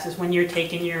penalty classes, when you're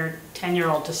taking your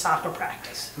 10-year-old to soccer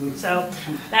practice. So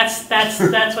that's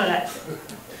what I think.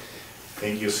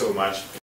 Thank you so much.